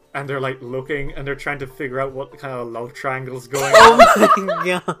corner, and they're like looking, and they're trying to figure out what kind of love triangle's going on. Oh my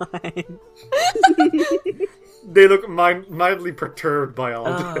god. They look mildly perturbed by all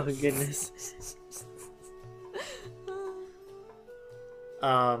Oh this. goodness.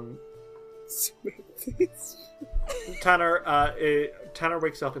 Tanner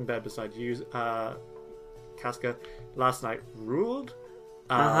wakes up in bed beside you. Casca last night ruled.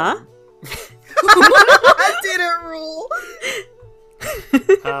 Uh-huh. I didn't rule.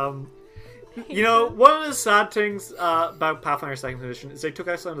 You know, one of the sad things about Pathfinder 2nd Edition is they took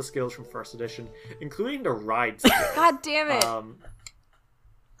out some of the skills from 1st Edition, including the ride skill. God damn it.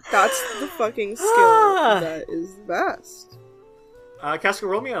 That's the fucking skill that is the best. Casca,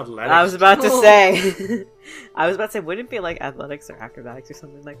 roll me an athletics. I was about to say. Wouldn't it be like athletics or acrobatics or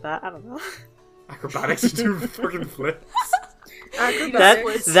something like that? I don't know. Acrobatics to do freaking flips.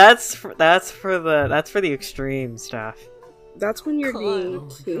 Acrobatics. That's for the extreme stuff. That's when you're being Oh my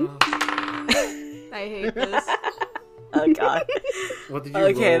cute. God. I hate this. Oh god. What did you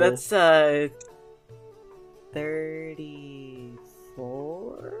Okay, roll? that's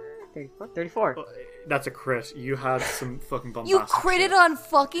 34. Oh, that's a crit. You had some fucking bombastic You critted shit. on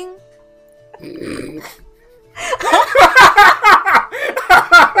fucking?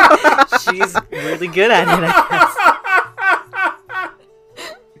 She's really good at it, I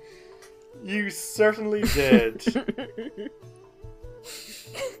You certainly did.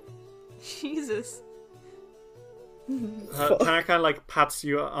 Jesus. Tanner kind of like pats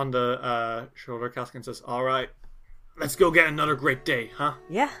you on the shoulder, Casca, and says, "All right, let's go get another great day, huh?" guess.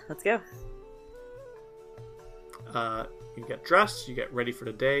 Yeah, let's go. You get dressed, you get ready for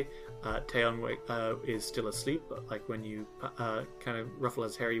the day. Taeyeon is still asleep, but like when you kind of ruffle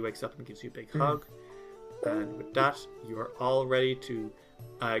his hair, he wakes up and gives you a big hug. And with that, you are all ready to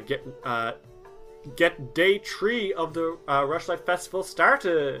get day 3 of the Rushlight Festival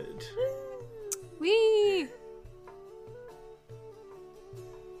started. Wee.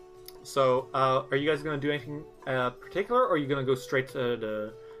 So, are you guys going to do anything particular, or are you going to go straight to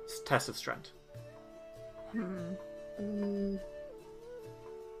the Test of Strength? I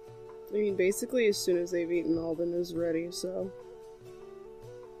mean, basically, as soon as they've eaten, Alden is ready, so...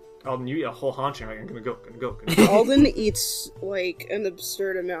 Alden, you eat a whole haunch, and I'm gonna go. Alden eats, like, an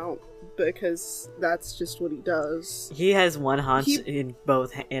absurd amount, because that's just what he does. He has one haunch He-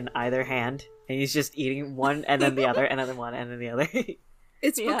 in either hand, And he's just eating one and then the other, and then one and then the other.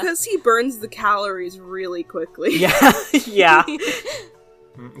 It's Yeah. because he burns the calories really quickly. Yeah, yeah.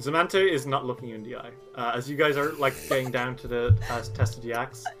 Zamante is not looking you in the eye. As you guys are like getting down to the test of the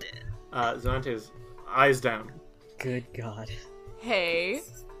axe, Zamante is eyes down. Good God. Hey.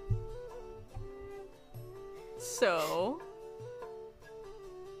 So.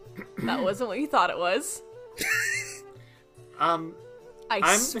 That wasn't what you thought it was. I'm. I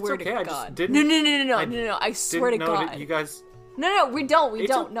It's swear okay, to I God. just didn't- No. I No. I swear to Didn't know God. that you guys. No, we don't. We It's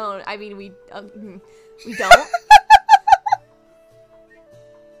don't. o- No, I mean, we don't.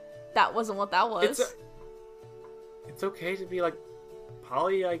 That wasn't what that was. It's okay to be like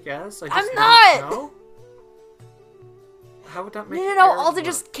poly, I guess. I just I'm didn't not! know. How would that make? No, it Alden work?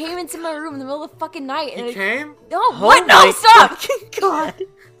 just came into my room in the middle of the fucking night. And He came. No, Oh what? No, my stop! fucking God.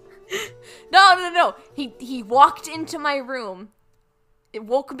 No. He walked into my room. It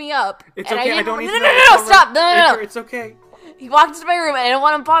woke me up. It's and okay. I I didn't... don't No, need no, to no, know. no, It's stop! all No, right. no, no. Iker, it's okay. He walked into my room and I didn't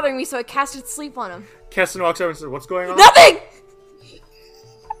want him bothering me, so I casted sleep on him. Keston walks over and says, "What's going on?" Nothing!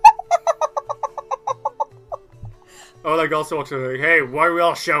 Oleg also walks over. Like, hey, why are we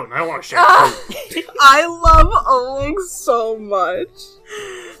all shouting? I don't want to shout. Ah! too." I love Oleg so much.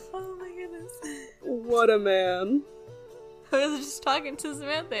 Oh my goodness. What a man. I was just talking to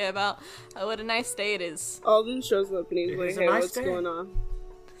Samantha about what a nice day it is. Alden shows up and he's It like, is a hey, nice what's day. going on?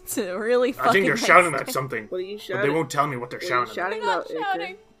 It's a really fucking I think they're nice shouting day. at something, What are you but shouting? they won't tell me what they're What are you shouting. shouting We're not about, Iker?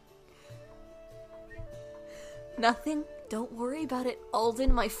 shouting. Nothing. Don't worry about it,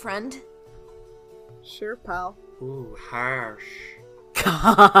 Alden, my friend. Sure, pal. Ooh, harsh.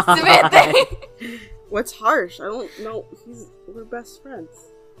 Samantha! What's harsh? I don't know. We're best friends.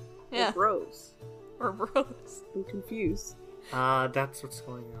 Yeah, We're bros. we're bros. I'm confused. That's what's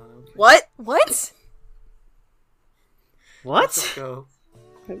going on. Okay. What? What? Let's What? go.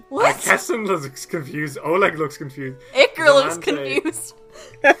 What? Keston looks confused. Oleg looks confused. Iker looks Zamante- confused.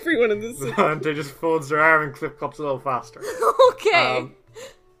 Everyone in this. Zamante just folds their arm and clip cups a little faster. Okay.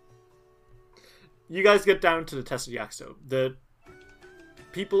 You guys get down to the test of the axe, though. The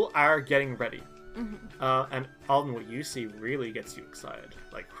people are getting ready. And Alden, what you see really gets you excited.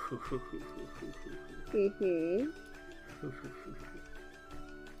 Like,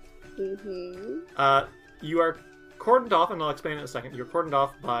 you are cordoned off, and I'll explain in a second. You're cordoned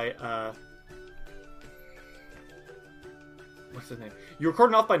off by, what's his name? You're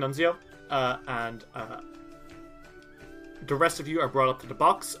cordoned off by Nunzio, and the rest of you are brought up to the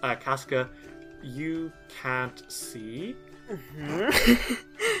box. Casca, you can't see.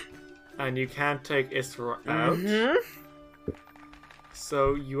 And you can't take Isra out.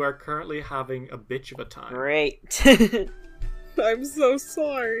 So you are currently having a bitch of a time. Great. I'm so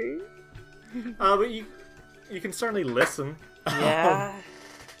sorry. But you can certainly listen. Yeah.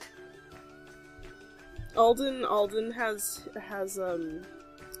 Alden has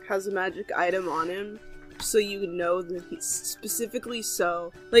a magic item on him, so you know that he's specifically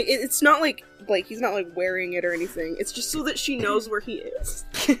so like it's not like he's not like wearing it or anything. It's just so that she knows where he is.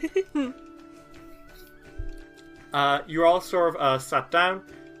 You're all sort of sat down,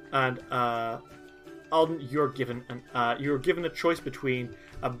 and Alden, you're given a choice between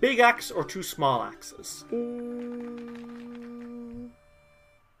a big axe or two small axes.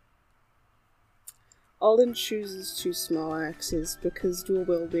 Alden chooses two small axes because dual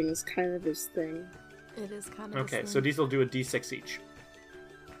wielding is kind of his thing. It is kind of Okay, the so same. these will do a d6 each.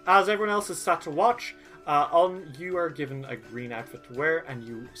 As everyone else is sat to watch, Alden, you are given a green outfit to wear, and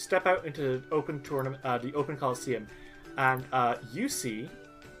you step out into the open tournament, the open coliseum, and you see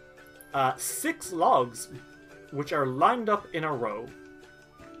 6 logs, which are lined up in a row.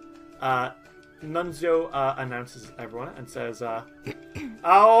 Nunzio announces everyone and says,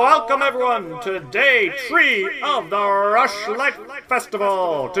 welcome everyone to day 3 of the Rushlight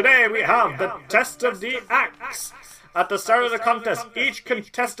Festival. Today we have the test of the axe. At the start of the contest, each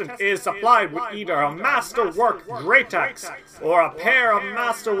contestant is supplied with either a masterwork great axe or a pair of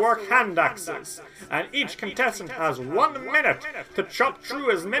masterwork hand axes, and each contestant has 1 minute to chop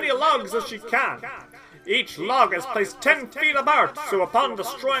through as many logs as she can. Each log is placed 10 feet apart, so upon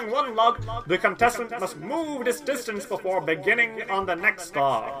destroying one log, the contestant must move this distance before beginning on the next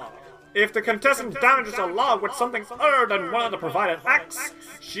log. If the contestant damages a log with something other than one of the provided acts,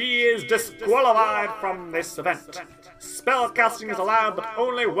 she is disqualified from this event. Spellcasting is allowed, but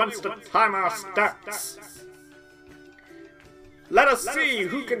only once the timer starts. Let us see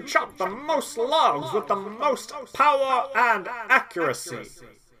who can chop the most logs with the most power and accuracy.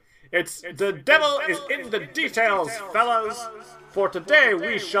 It's the devil is in the details, fellas. For today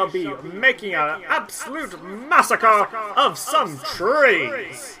we shall be making an absolute massacre of some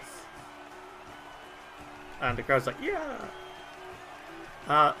trees. And the crowd's like, yeah.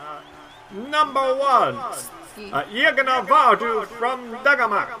 Number 1, Yegana Vardu from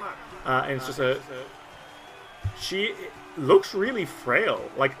Dagomar. And it's just she looks really frail.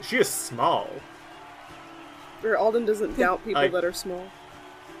 Like, she is small. Or Alden doesn't doubt people that are small.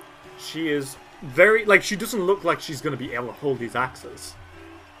 She is very, like, she doesn't look like she's going to be able to hold these axes.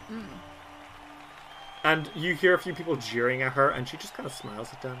 And you hear a few people jeering at her, and she just kind of smiles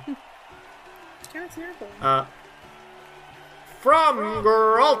at them. It's kind of terrible. From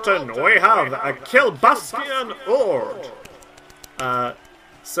Geralton, we have a Kilbastian Ord.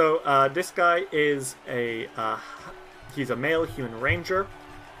 So this guy is he's a male human ranger,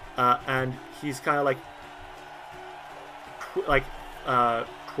 and he's kind of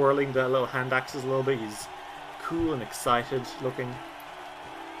twirling the little hand axes a little bit. He's cool and excited looking.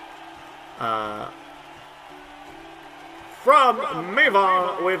 From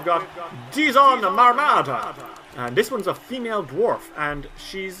Mavon, we've got Dizon Marmada. And this one's a female dwarf, and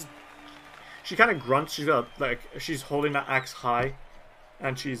she kind of grunts. She's holding that axe high,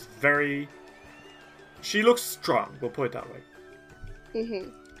 and she looks strong. We'll put it that way. Mm-hmm.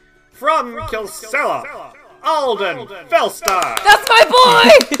 From Kilsella, Alden Felstar. That's my boy!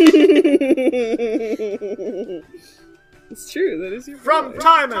 It's true, that is your From boy.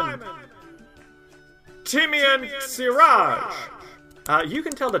 Timon, Timian Siraj. You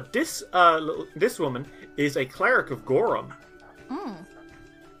can tell that this woman is a cleric of Gorum.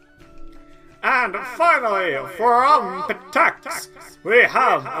 And finally, from Pitax, we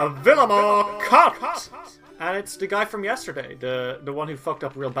have a Villamor Cott. And it's the guy from yesterday, the one who fucked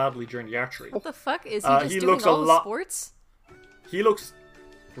up real badly during the archery. What the fuck? Is he just he doing looks all a the lot- sports? He looks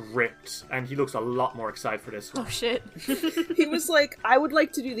ripped, and he looks a lot more excited for this one. Oh shit. He was like, I would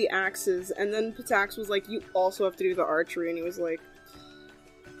like to do the axes, and then Pitax was like, you also have to do the archery, and he was like,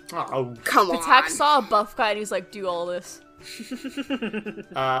 Oh, come on. Pitax saw a buff guy and he's like, do all this.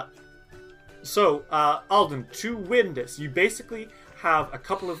 So, Alden, to win this, you basically have a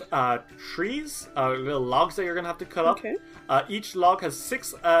couple of trees, little logs that you're going to have to cut up. Okay. Each log has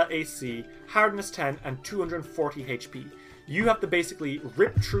 6 AC, hardness 10, and 240 HP. You have to basically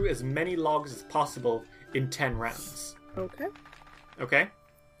rip through as many logs as possible in 10 rounds. Okay. Okay?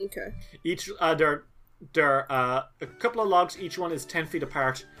 Okay. Each, there are a couple of logs, each one is 10 feet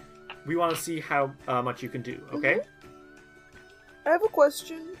apart. We want to see how much you can do, okay? I have a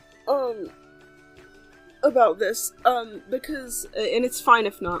question, about this, because, and it's fine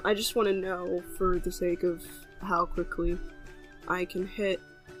if not, I just want to know, for the sake of how quickly I can hit,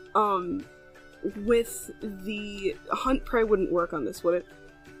 with the hunt prey wouldn't work on this, would it?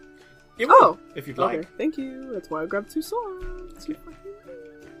 It will, Oh! if you'd Okay, like. thank you, that's why I grabbed 2 swords.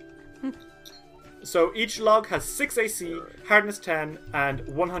 So each log has 6 AC, hardness 10, and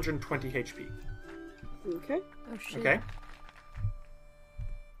 120 HP. Okay. Oh shit. Okay?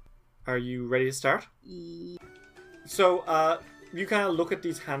 Are you ready to start? So, you kind of look at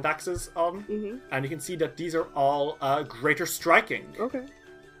these hand axes on, and you can see that these are all greater striking. Okay.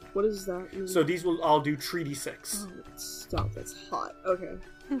 What does that mean? So these will all do 3d6. Oh, stop, that's hot. Okay.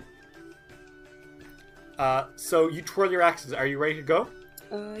 So you twirl your axes. Are you ready to go?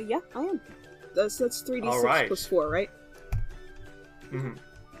 Yeah, I am. That's 3d6 Alright. plus 4, right? Mm-hmm.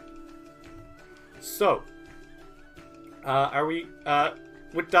 So, are we,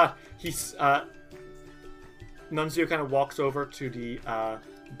 with that, Nunzio kind of walks over to the,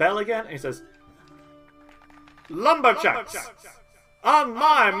 bell again, and he says, Lumberjacks, on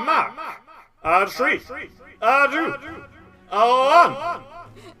my mark, a 3, a 2, a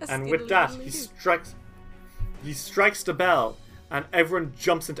 1. And with that, he strikes the bell, and everyone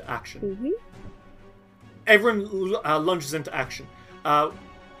jumps into action. Mm-hmm. Everyone lunges into action.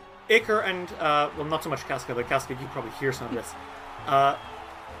 Iker and, well, not so much Casca, but Casca, you probably hear some of this.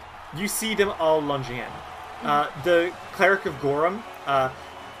 You see them all lunging in. The Cleric of Gorum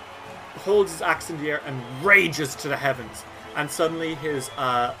holds his axe in the air and rages to the heavens. And suddenly his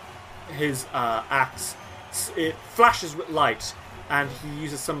axe, it flashes with light, and he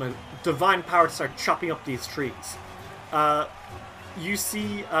uses some divine power to start chopping up these trees. You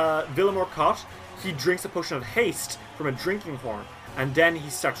see Villamor Cott. He drinks a potion of haste from a drinking horn, and then he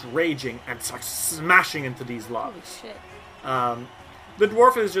starts raging and starts smashing into these logs. Holy shit. The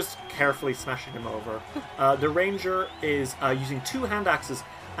dwarf is just carefully smashing him over. The ranger is using 2 hand axes,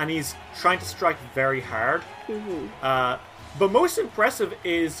 and he's trying to strike very hard. But most impressive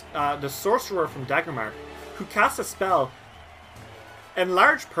is the sorcerer from Daggermark, who casts a spell,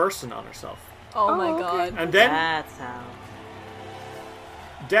 Enlarge Person, on herself. Oh my okay. god. And then That's how.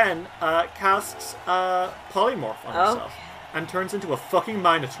 casts Polymorph on herself, and turns into a fucking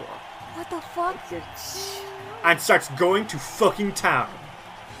Minotaur. What the fuck? and starts going to fucking town.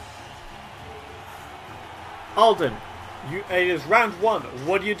 Alden, it is round 1.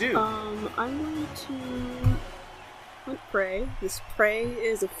 What do you do? I'm going to hunt prey. This prey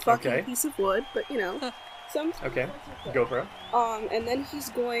is a fucking Okay. piece of wood, but you know, some. Okay, go for it. And then he's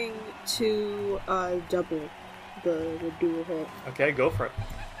going to double the dual hit. Okay, go for it.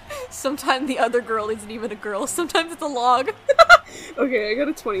 Sometimes the other girl isn't even a girl. Sometimes it's a log. Okay, I got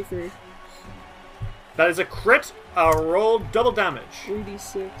a 23. That is a crit. Roll double damage.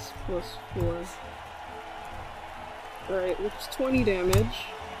 3d6 plus 4. Alright, which is 20 damage.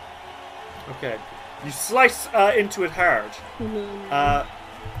 Okay, you slice into it hard. And then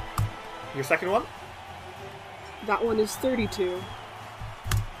Your second one? that one is 32.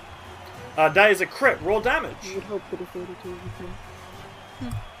 That is a crit. Roll damage. I would hope that a 32 would be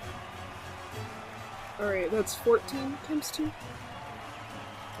fine. Alright, that's 14 times 2.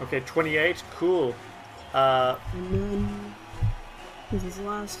 Okay, 28. Cool. And then, with his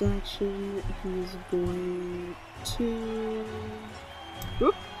last action, he's going to...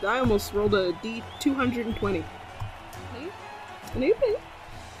 Oop, I almost rolled a D220. An 8?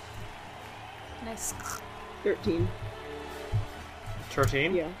 Nice. 13.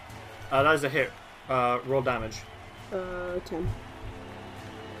 13? Yeah. That is a hit. Roll damage. 10.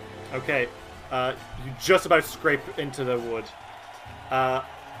 Okay. You just about scrape into the wood.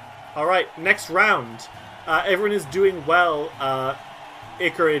 Alright, next round. Everyone is doing well.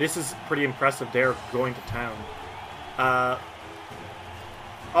 Ikari, this is pretty impressive. They're going to town.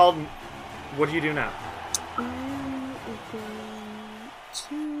 Alden, what do you do now? I'm going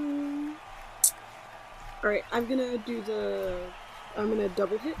to... Alright, I'm gonna do the... I'm gonna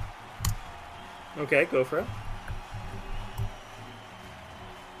double hit. Okay, go for it.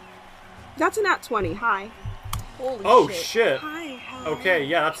 That's a nat 20. Hi. Holy Oh shit. shit. Hi. Okay,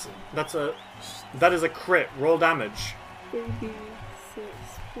 yeah, that is a crit. Roll damage. 36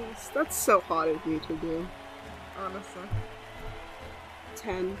 plus... That's so hot of me to do. Honestly.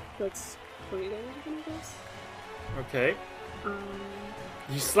 10. That's 20 damage, I guess. Okay. Um,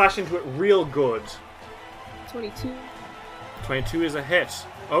 You slash into it real good. 22. 22 is a hit.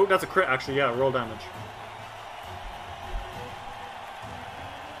 Oh, that's a crit actually, yeah, roll damage.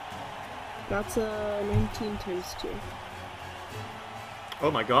 That's a 19 times 2.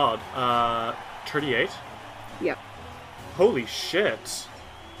 Oh my god. 38? Yep. Holy shit.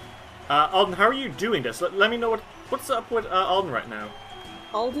 Alden, how are you doing this? Let me know what's up with Alden right now.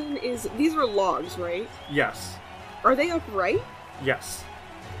 Alden is... These are logs, right? Yes. Are they upright? Yes.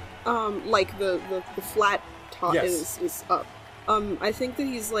 Like the flat top Yes. is up. I think that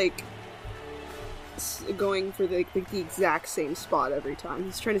he's like going for the exact same spot every time.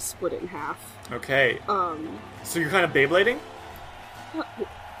 He's trying to split it in half. Okay. So you're kind of Beyblading?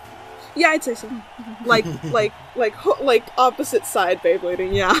 Yeah, I'd say so. like opposite side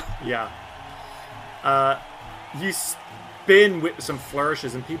Beyblading. Yeah. Yeah. You spin with some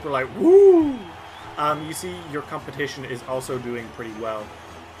flourishes and people are like, woo! You see your competition is also doing pretty well.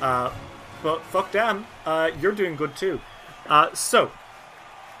 But fuck them, you're doing good too. So,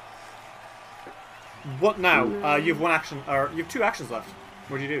 what now? You have one action, or you have 2 actions left.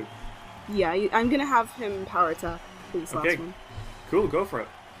 What do you do? Yeah, I'm gonna have him power attack for this Okay. last one. Cool, go for it.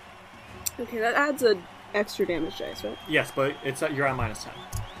 Okay, that adds an extra damage dice, right? Yes, but you're at minus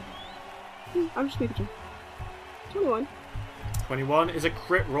 10. I'm just making sure. 21. 21 is a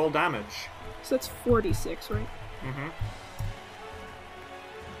crit roll damage. So that's 46, right? Mm-hmm.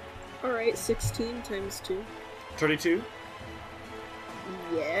 Alright, 16 times 2. 32.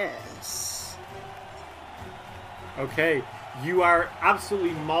 Yes. Okay, you are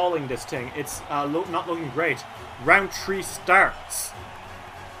absolutely mauling this thing. It's not looking great. Round 3 starts.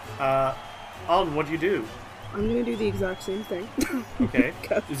 Alden, what do you do? I'm gonna do the exact same thing. Okay.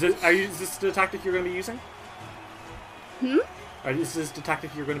 Is this the tactic you're going to be using? Is this the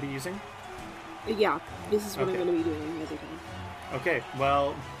tactic you're going to be using? Yeah, this is what Okay. I'm gonna be doing every time. Okay,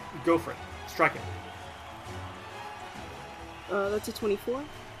 well, go for it. Strike it. That's a 24.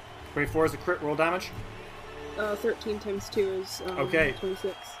 24 is a crit roll damage. 13 times 2 is Okay.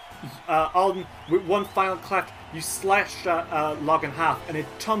 26. Alden, with one final clack, you slash that log in half and it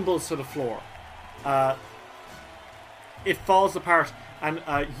tumbles to the floor. It falls apart and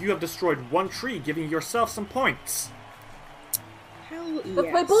you have destroyed 1 tree, giving yourself some points. Hell yes.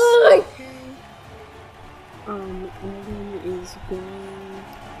 That's my boy! Okay. Alden is going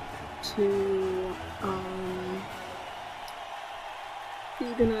to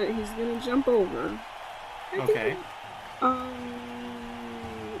he's gonna jump over. I think Okay.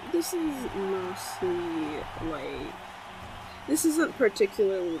 This is mostly like This isn't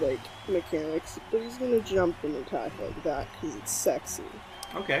particularly, like, mechanics, but he's gonna jump and attack like that, because it's sexy.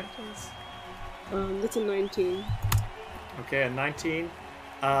 Okay. That's a 19. Okay, a 19.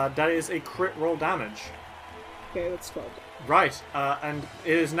 That is a crit roll damage. Okay, that's 12. Right, and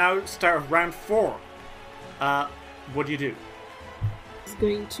it is now start of round 4. What do you do? He's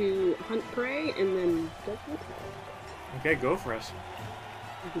going to hunt prey and then double attack. Okay, go for it.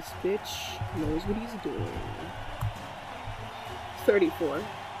 This bitch knows what he's doing. 34.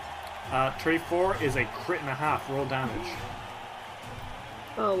 34 is a crit and a half. Roll damage.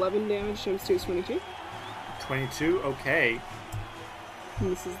 11 damage times 2 is 22. 22, okay.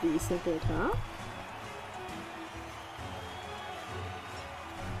 And this is the second attack.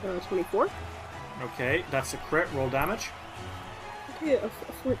 24. Okay, that's a crit. Roll damage. Okay, a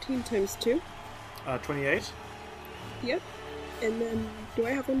 14 times 2. 28. Yep. And then, do I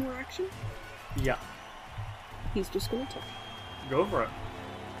have one more action? Yeah, He's just gonna attack. go for it.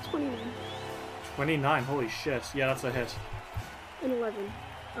 29. 29, holy shit. Yeah, that's a hit. And 11.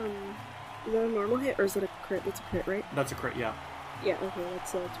 Is that a normal hit, or is that a crit? That's a crit, right? That's a crit, yeah. Yeah, okay,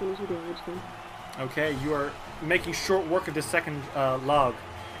 that's 22 damage then. Okay, you are making short work of this second log.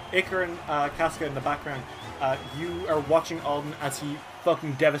 Iker and Casca in the background, you are watching Alden as he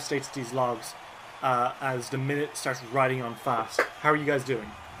fucking devastates these logs as the minute starts riding on fast. How are you guys doing?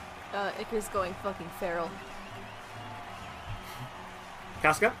 Icar's going fucking feral.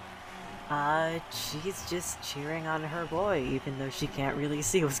 Casca? She's just cheering on her boy, even though she can't really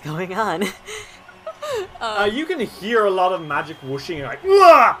see what's going on. You can hear a lot of magic whooshing and like,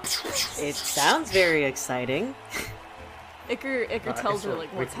 "Wah!" It sounds very exciting. Icar tells her sorry,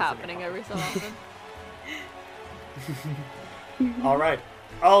 like wait what's for a second. happening every so often. Alright,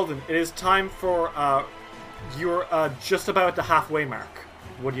 Alden, it is time for, you're just about at the halfway mark.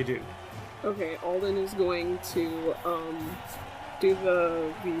 What do you do? Okay, Alden is going to, do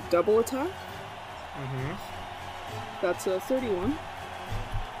the double attack. Mm-hmm. That's a 31.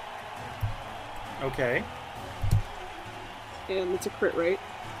 Okay. And it's a crit, right?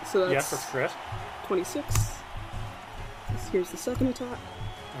 So that's Yes, that's crit. 26. Here's the second attack.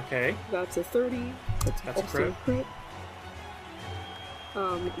 Okay. That's a 30. That's That's a also crit. a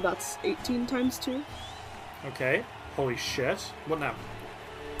crit. That's 18 times 2. Okay. Holy shit. What now?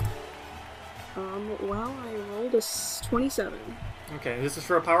 Well, I rolled a 27. Okay, this is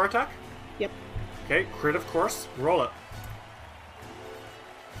for a power attack? Yep. Okay, crit of course. Roll it.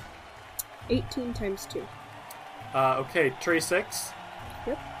 18 times 2. Okay, 36.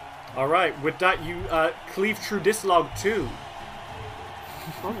 Yep. Alright, with that you cleave through this log too.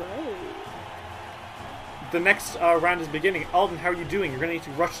 Alright. The next round is beginning. Alden, how are you doing? You're going to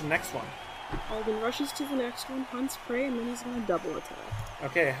need to rush to the next one. Alden rushes to the next one, hunts prey, and then he's gonna double attack.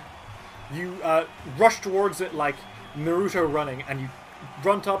 Okay. You rush towards it like Naruto running, and you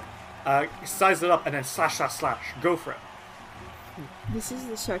run up, size it up, and then slash, slash, slash. Go for it. This is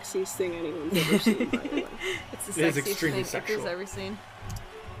the sexiest thing anyone's ever seen, by the way. It's the It is sexiest extremely thing Icar's sexual. ever seen.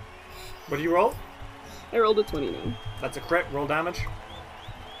 What do you roll? I rolled a 29. That's a crit. Roll damage.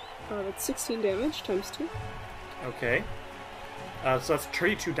 That's 16 damage times 2. Okay. So that's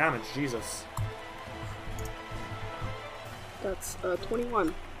 32 damage. Jesus. That's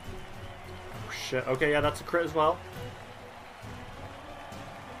 21. Oh, shit. Okay, yeah, that's a crit as well.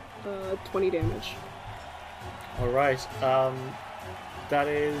 20 damage. Alright. That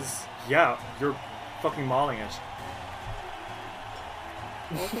is... Yeah, you're fucking mauling it.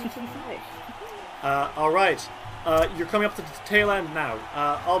 Welcome to life. Alright. You're coming up to the tail end now.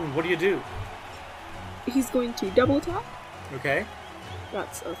 Alden, what do you do? He's going to double attack. Okay.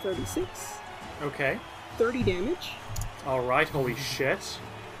 That's a 36. Okay. 30 damage. Alright, holy shit.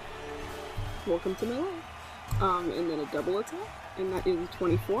 Welcome to my life. And then a double attack. And that is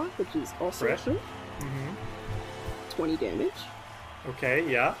 24, which is also Crit. a crit. Mm-hmm. 20 damage. Okay,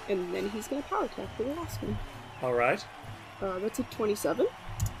 yeah. And then he's going to power attack for the last one. Alright. That's a 27.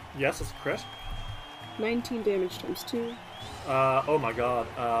 Yes, that's a crit. 19 damage times 2. Oh my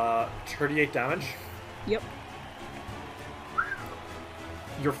god. 38 damage. Yep.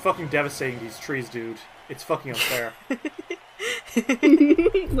 You're fucking devastating these trees, dude. It's fucking unfair.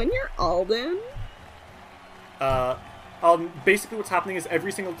 When you're Alden. Basically what's happening is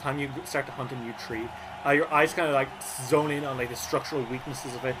every single time you start to hunt a new tree, your eyes kind of like zone in on like the structural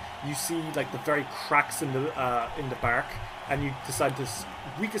weaknesses of it. You see like the very cracks in the bark, and you decide the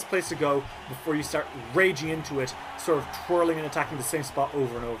weakest place to go before you start raging into it, sort of twirling and attacking the same spot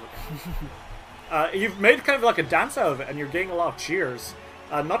over and over again. You've made kind of like a dance out of it, and you're getting a lot of cheers,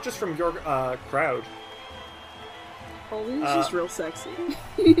 not just from your crowd. Alden's just real sexy.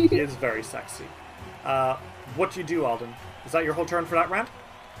 He is very sexy. What do you do, Alden? Is that your whole turn for that round?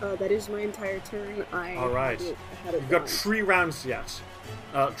 That is my entire turn. All right. had it You've got done. 3 rounds yet.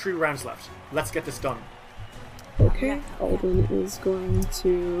 3 rounds left. Let's get this done. Okay, Alden is going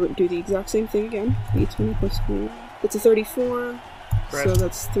to do the exact same thing again. D20 plus 4. It's a 34, Correct. so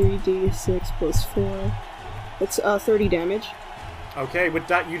that's 3d6 plus 4. That's 30 damage. Okay, with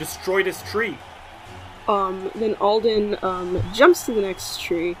that, you destroy this tree. Then Alden jumps to the next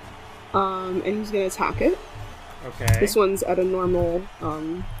tree, and he's gonna attack it. Okay. This one's at a normal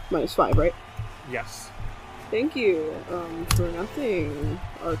 -5, right? Yes. Thank you. For nothing.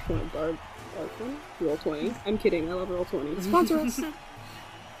 R20. Roll 20. I'm kidding. I love roll 20. Sponsor us.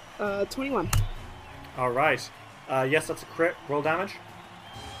 21. All right. Yes, that's a crit. Roll damage.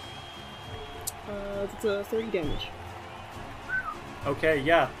 That's a 30 damage. Okay,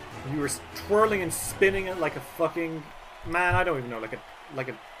 yeah. You were twirling and spinning it like a fucking man. I don't even know, like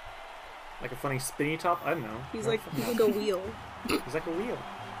a funny spinny top. I don't know. He's like a wheel. He's like a wheel.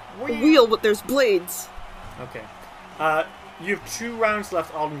 A wheel, but there's blades. Okay. You have 2 rounds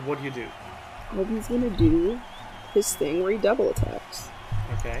left, Alden. What do you do? Alden's gonna do his thing where he double attacks.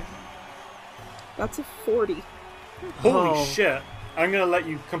 Okay. That's a 40. Holy Oh. shit! I'm gonna let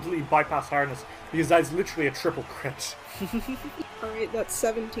you completely bypass hardness because that's literally a triple crit. Alright, that's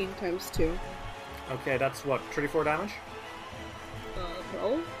 17 times 2. Okay, that's what, 34 damage?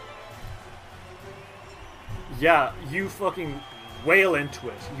 Roll? Yeah, you fucking wail into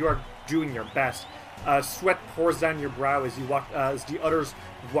it. You are doing your best. Sweat pours down your brow as you watch, as the others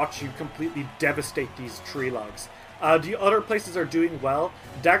watch you completely devastate these tree logs. The other places are doing well.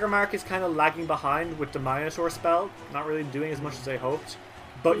 Daggermark is kind of lagging behind with the Minotaur spell, not really doing as much as I hoped.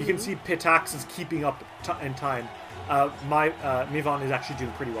 But you can see Pitax is keeping up in time. Mivon is actually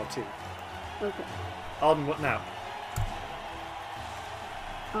doing pretty well too. Okay. Alden, what now?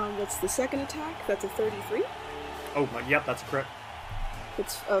 That's the second attack. That's a 33. Oh my, yep, that's a crit.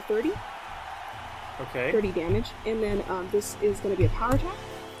 It's 30. Okay. 30 damage. And then this is going to be a power attack.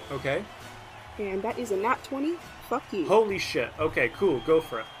 Okay. And that is a nat 20. Fuck you. Holy shit. Okay, cool. Go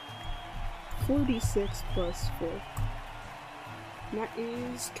for it. 4d6 plus 4. And that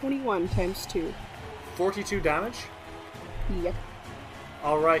is 21 times 2. 42 damage? Yep.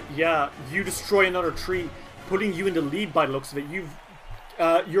 Alright, yeah. You destroy another tree, putting you in the lead by the looks of it.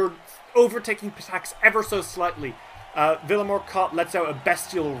 You're overtaking Pitax ever so slightly. Villamor Cott lets out a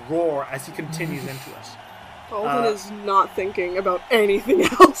bestial roar as he continues into it. Alden is not thinking about anything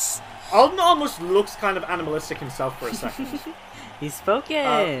else. Alden almost looks kind of animalistic himself for a second. He's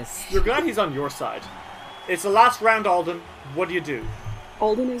focused. You're glad he's on your side. It's the last round, Alden. What do you do?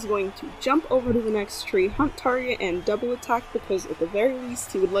 Alden is going to jump over to the next tree, hunt target, and double attack because at the very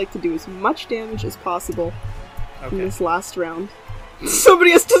least he would like to do as much damage as possible in Okay. this last round.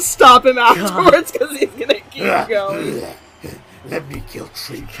 Somebody has to stop him afterwards because he's gonna keep going. Let me kill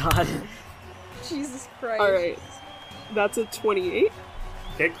tree. God. Jesus Christ. Alright. That's a 28.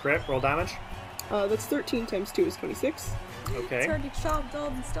 Okay, crit. Roll damage. That's 13 times 2 is 26. Okay. It's already chopped,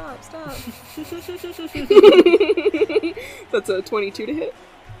 Alden. Stop. That's a 22 to hit.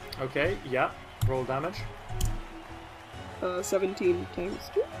 Okay, yeah. Roll damage. 17 times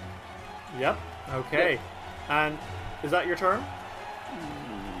 2. Yep. Okay. And is that your turn?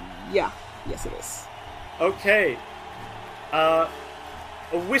 Yeah. Yes, it is. Okay. A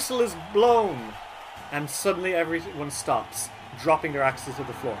whistle is blown, and suddenly everyone stops, dropping their axes to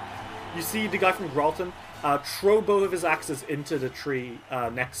the floor. You see the guy from Gralton throw both of his axes into the tree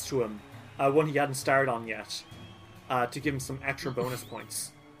next to him, one he hadn't started on yet, to give him some extra bonus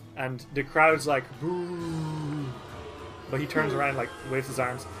points. And the crowd's like, boo! But he turns around, like, waves his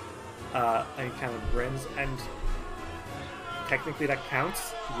arms, and he kind of grins, and technically that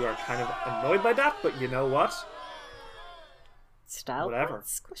counts. You are kind of annoyed by that, but you know what? Style Whatever.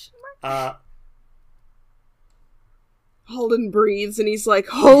 points? Question mark? Alden breathes and he's like,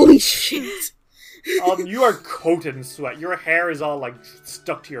 holy shit. You are coated in sweat. Your hair is all, like,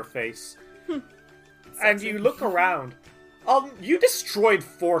 stuck to your face. And you look around. You destroyed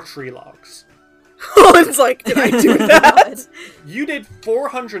 4 tree logs. Alden's like, did I do that? You did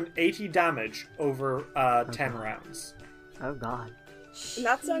 480 damage over 10 rounds. Oh god. And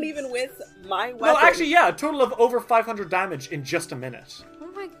that's not even with my weapon. No, actually, yeah, a total of over 500 damage in just a minute. Oh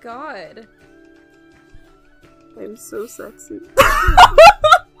my god. I'm so sexy.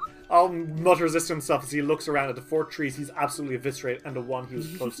 Mutters this to himself as he looks around at the 4 trees he's absolutely eviscerated and the one he was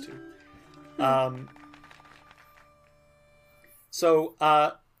close to. So,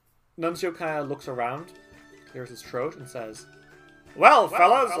 Nuncio kind of looks around, clears his throat, and says, Well,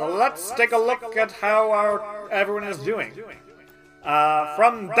 fellas, let's take a look at how everyone is doing.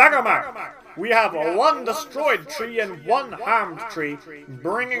 From Daggermark, we have one destroyed tree and one harmed tree,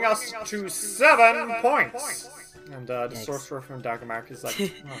 bringing us to 7 points. And the sorcerer from Daggermark is like,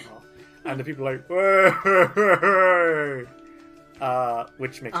 oh. And the people are like, "Way!"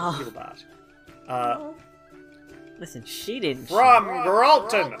 Which makes me feel bad. Listen, she didn't. From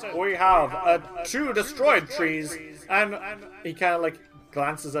Geralton, we have 2 destroyed trees, and he kind of like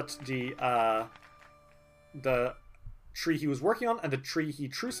glances at the tree he was working on and the tree he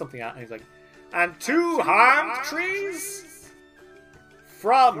threw something at, and he's like, and 2 harmed trees?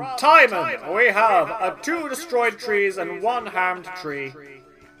 From Timon, we have 2 destroyed trees and 1 harmed tree.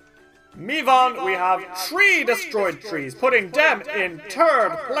 Mivon, we have 3 destroyed trees, putting them in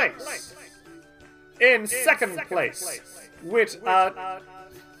 3rd place. In 2nd place, with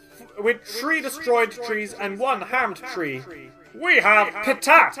 3 destroyed trees and 1 harmed tree, we have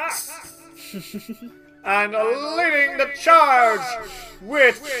Pitax. And leading the charge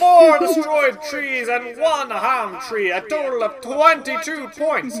with 4 destroyed trees and 1 harmed tree, a total of 22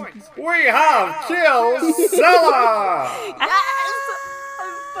 points, we have Killzilla!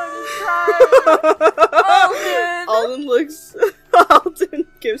 Alden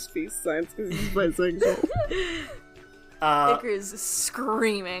gives peace signs because he's bisexual. Iker is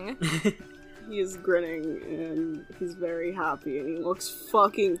screaming. He is grinning and he's very happy and he looks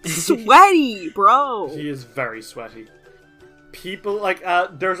fucking sweaty, bro. He is very sweaty. People, like,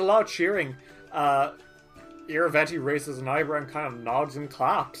 there's a lot of cheering. Iravetti raises an eyebrow and kind of nods and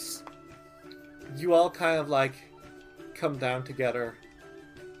claps. You all kind of, like, come down together.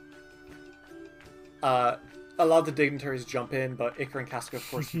 A lot of the dignitaries jump in, but Iker and Casca, of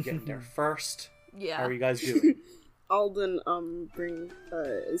course, get in there first. Yeah. How are you guys doing? Alden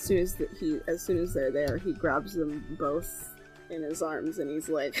as soon as they're there, he grabs them both in his arms and he's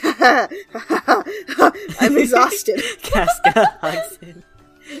like, I'm exhausted. Casca hugs him.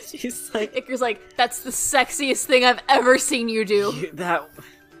 She's like, Iker's like, that's the sexiest thing I've ever seen you do. I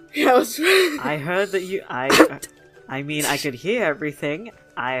heard that you. I mean, I could hear everything.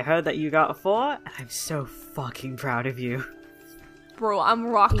 I heard that you got 4, and I'm so fucking proud of you. Bro, I'm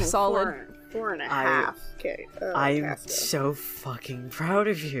rock solid. 4.5. Okay. I'm Casca. so fucking proud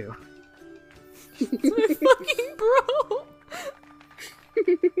of you. My fucking bro.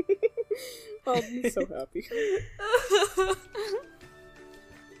 Alden's so happy.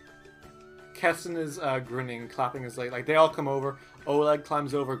 Keston is grinning, clapping his leg. Like, they all come over. Oleg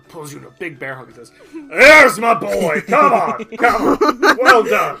climbs over, pulls you in a big bear hug and says, "There's my boy! Come on! Come on! Well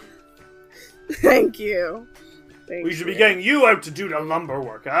done! Thank you. We should be getting you out to do the lumber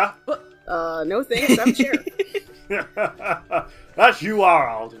work, huh?" No thanks, I'm sheriff. That you are,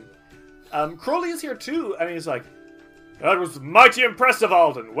 Alden. Crowley is here too, and he's like, "That was mighty impressive,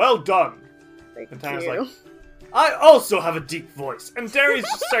 Alden. Well done." Thank And Tanner's you. like, "I also have a deep voice, and Derry's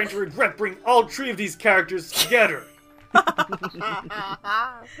just starting to regret bringing all 3 of these characters together."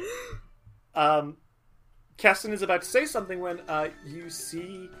 Keston is about to say something when you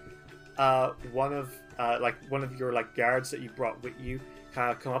see one of your like guards that you brought with you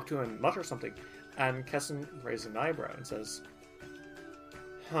kind of come up to him and mutter something, and Keston raises an eyebrow and says,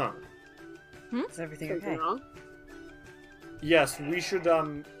 "Huh? Is everything Something okay? wrong? Yes, we should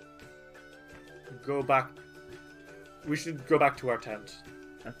go back. We should go back to our tent."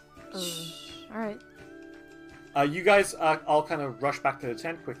 Alright. You guys all kind of rush back to the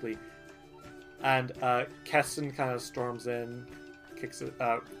tent quickly, and Keston kind of storms in,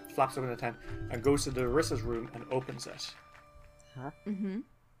 flaps open the tent, and goes to Darissa's room and opens it. Huh? Mm-hmm.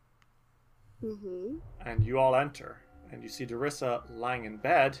 Mm-hmm. And you all enter, and you see Darissa lying in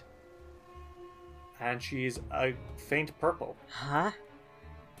bed, and she's a faint purple, Huh?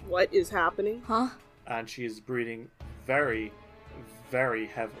 What is happening? Huh? and she is breathing very, very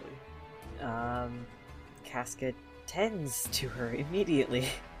heavily. Casca tends to her immediately.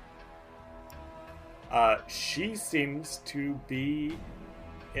 She seems to be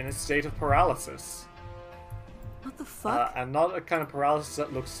in a state of paralysis. What the fuck? And not a kind of paralysis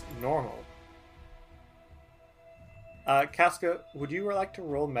that looks normal. Casca, would you like to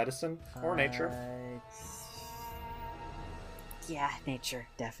roll medicine or nature? Yeah, nature,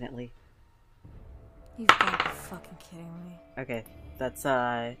 definitely. You've got to be fucking kidding me. Okay, that's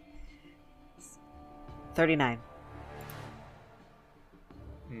 39.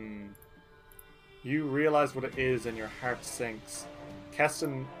 You realize what it is and your heart sinks.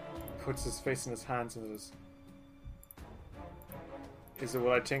 Keston puts his face in his hands and says, "Is it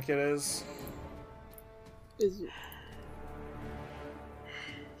what I think it is?" Is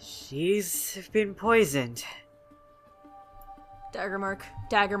She's been poisoned. Daggermark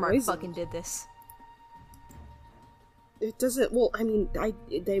Poison. fucking did this. It doesn't. Well, I mean,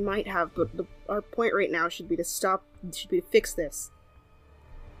 they might have, but our point right now should be to fix this.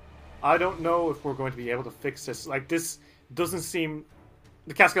 I don't know if we're going to be able to fix this. Like, this doesn't seem...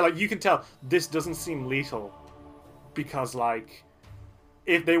 The Casca, like, you can tell, this doesn't seem lethal. Because, like,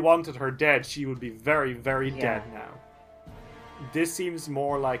 if they wanted her dead, she would be very, very dead now. This seems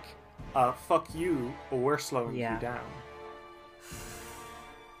more like, fuck you, or we're slowing you down.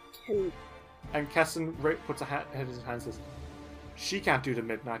 And Keston puts a head in his hand and says, she can't do the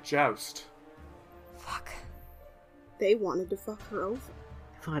midnight joust. Fuck. They wanted to fuck her over.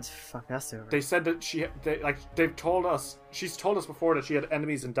 They wanted to fuck us over. They said that they've told us, she's told us before that she had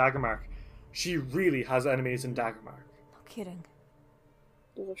enemies in Daggermark. She really has enemies in Daggermark. No kidding.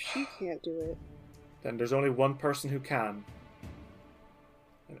 Well, if she can't do it, then there's only one person who can.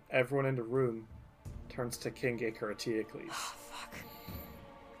 And everyone in the room turns to King Icar Eteocles. Oh, fuck.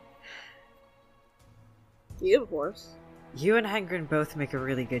 Yeah, of course. You and Hengrin both make a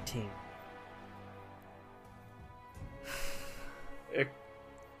really good team.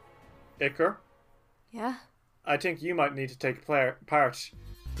 Icar? Yeah? I think you might need to take part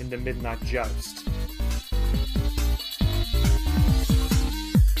in the midnight joust.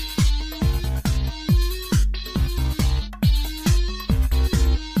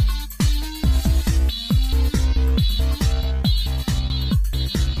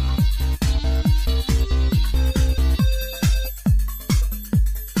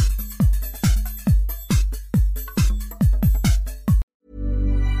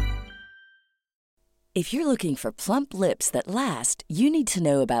 If you're looking for plump lips that last, you need to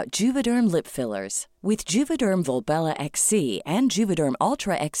know about Juvederm lip fillers. With Juvederm Volbella XC and Juvederm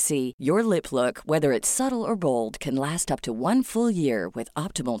Ultra XC, your lip look, whether it's subtle or bold, can last up to 1 full year with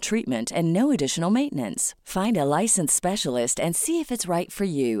optimal treatment and no additional maintenance. Find a licensed specialist and see if it's right for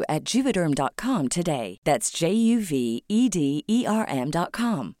you at Juvederm.com today. That's JUVEDERM.com.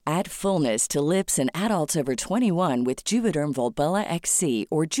 Add fullness to lips in adults over 21 with Juvederm Volbella XC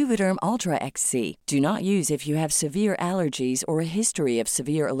or Juvederm Ultra XC. Do not use if you have severe allergies or a history of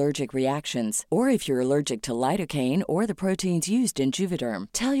severe allergic reactions, or if you're allergic to lidocaine or the proteins used in Juvederm.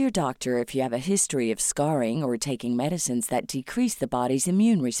 Tell your doctor if you have a history of scarring or taking medicines that decrease the body's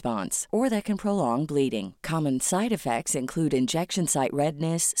immune response or that can prolong bleeding. Common side effects include injection site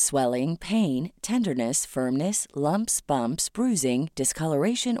redness, swelling, pain, tenderness, firmness, lumps, bumps, bruising,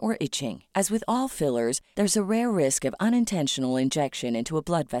 discoloration, or itching. As with all fillers, there's a rare risk of unintentional injection into a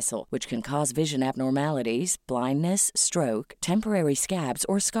blood vessel, which can cause vision abnormalities, blindness, stroke, temporary scabs,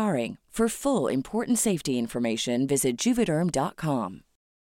 or scarring. For full important safety information, visit Juvederm.com.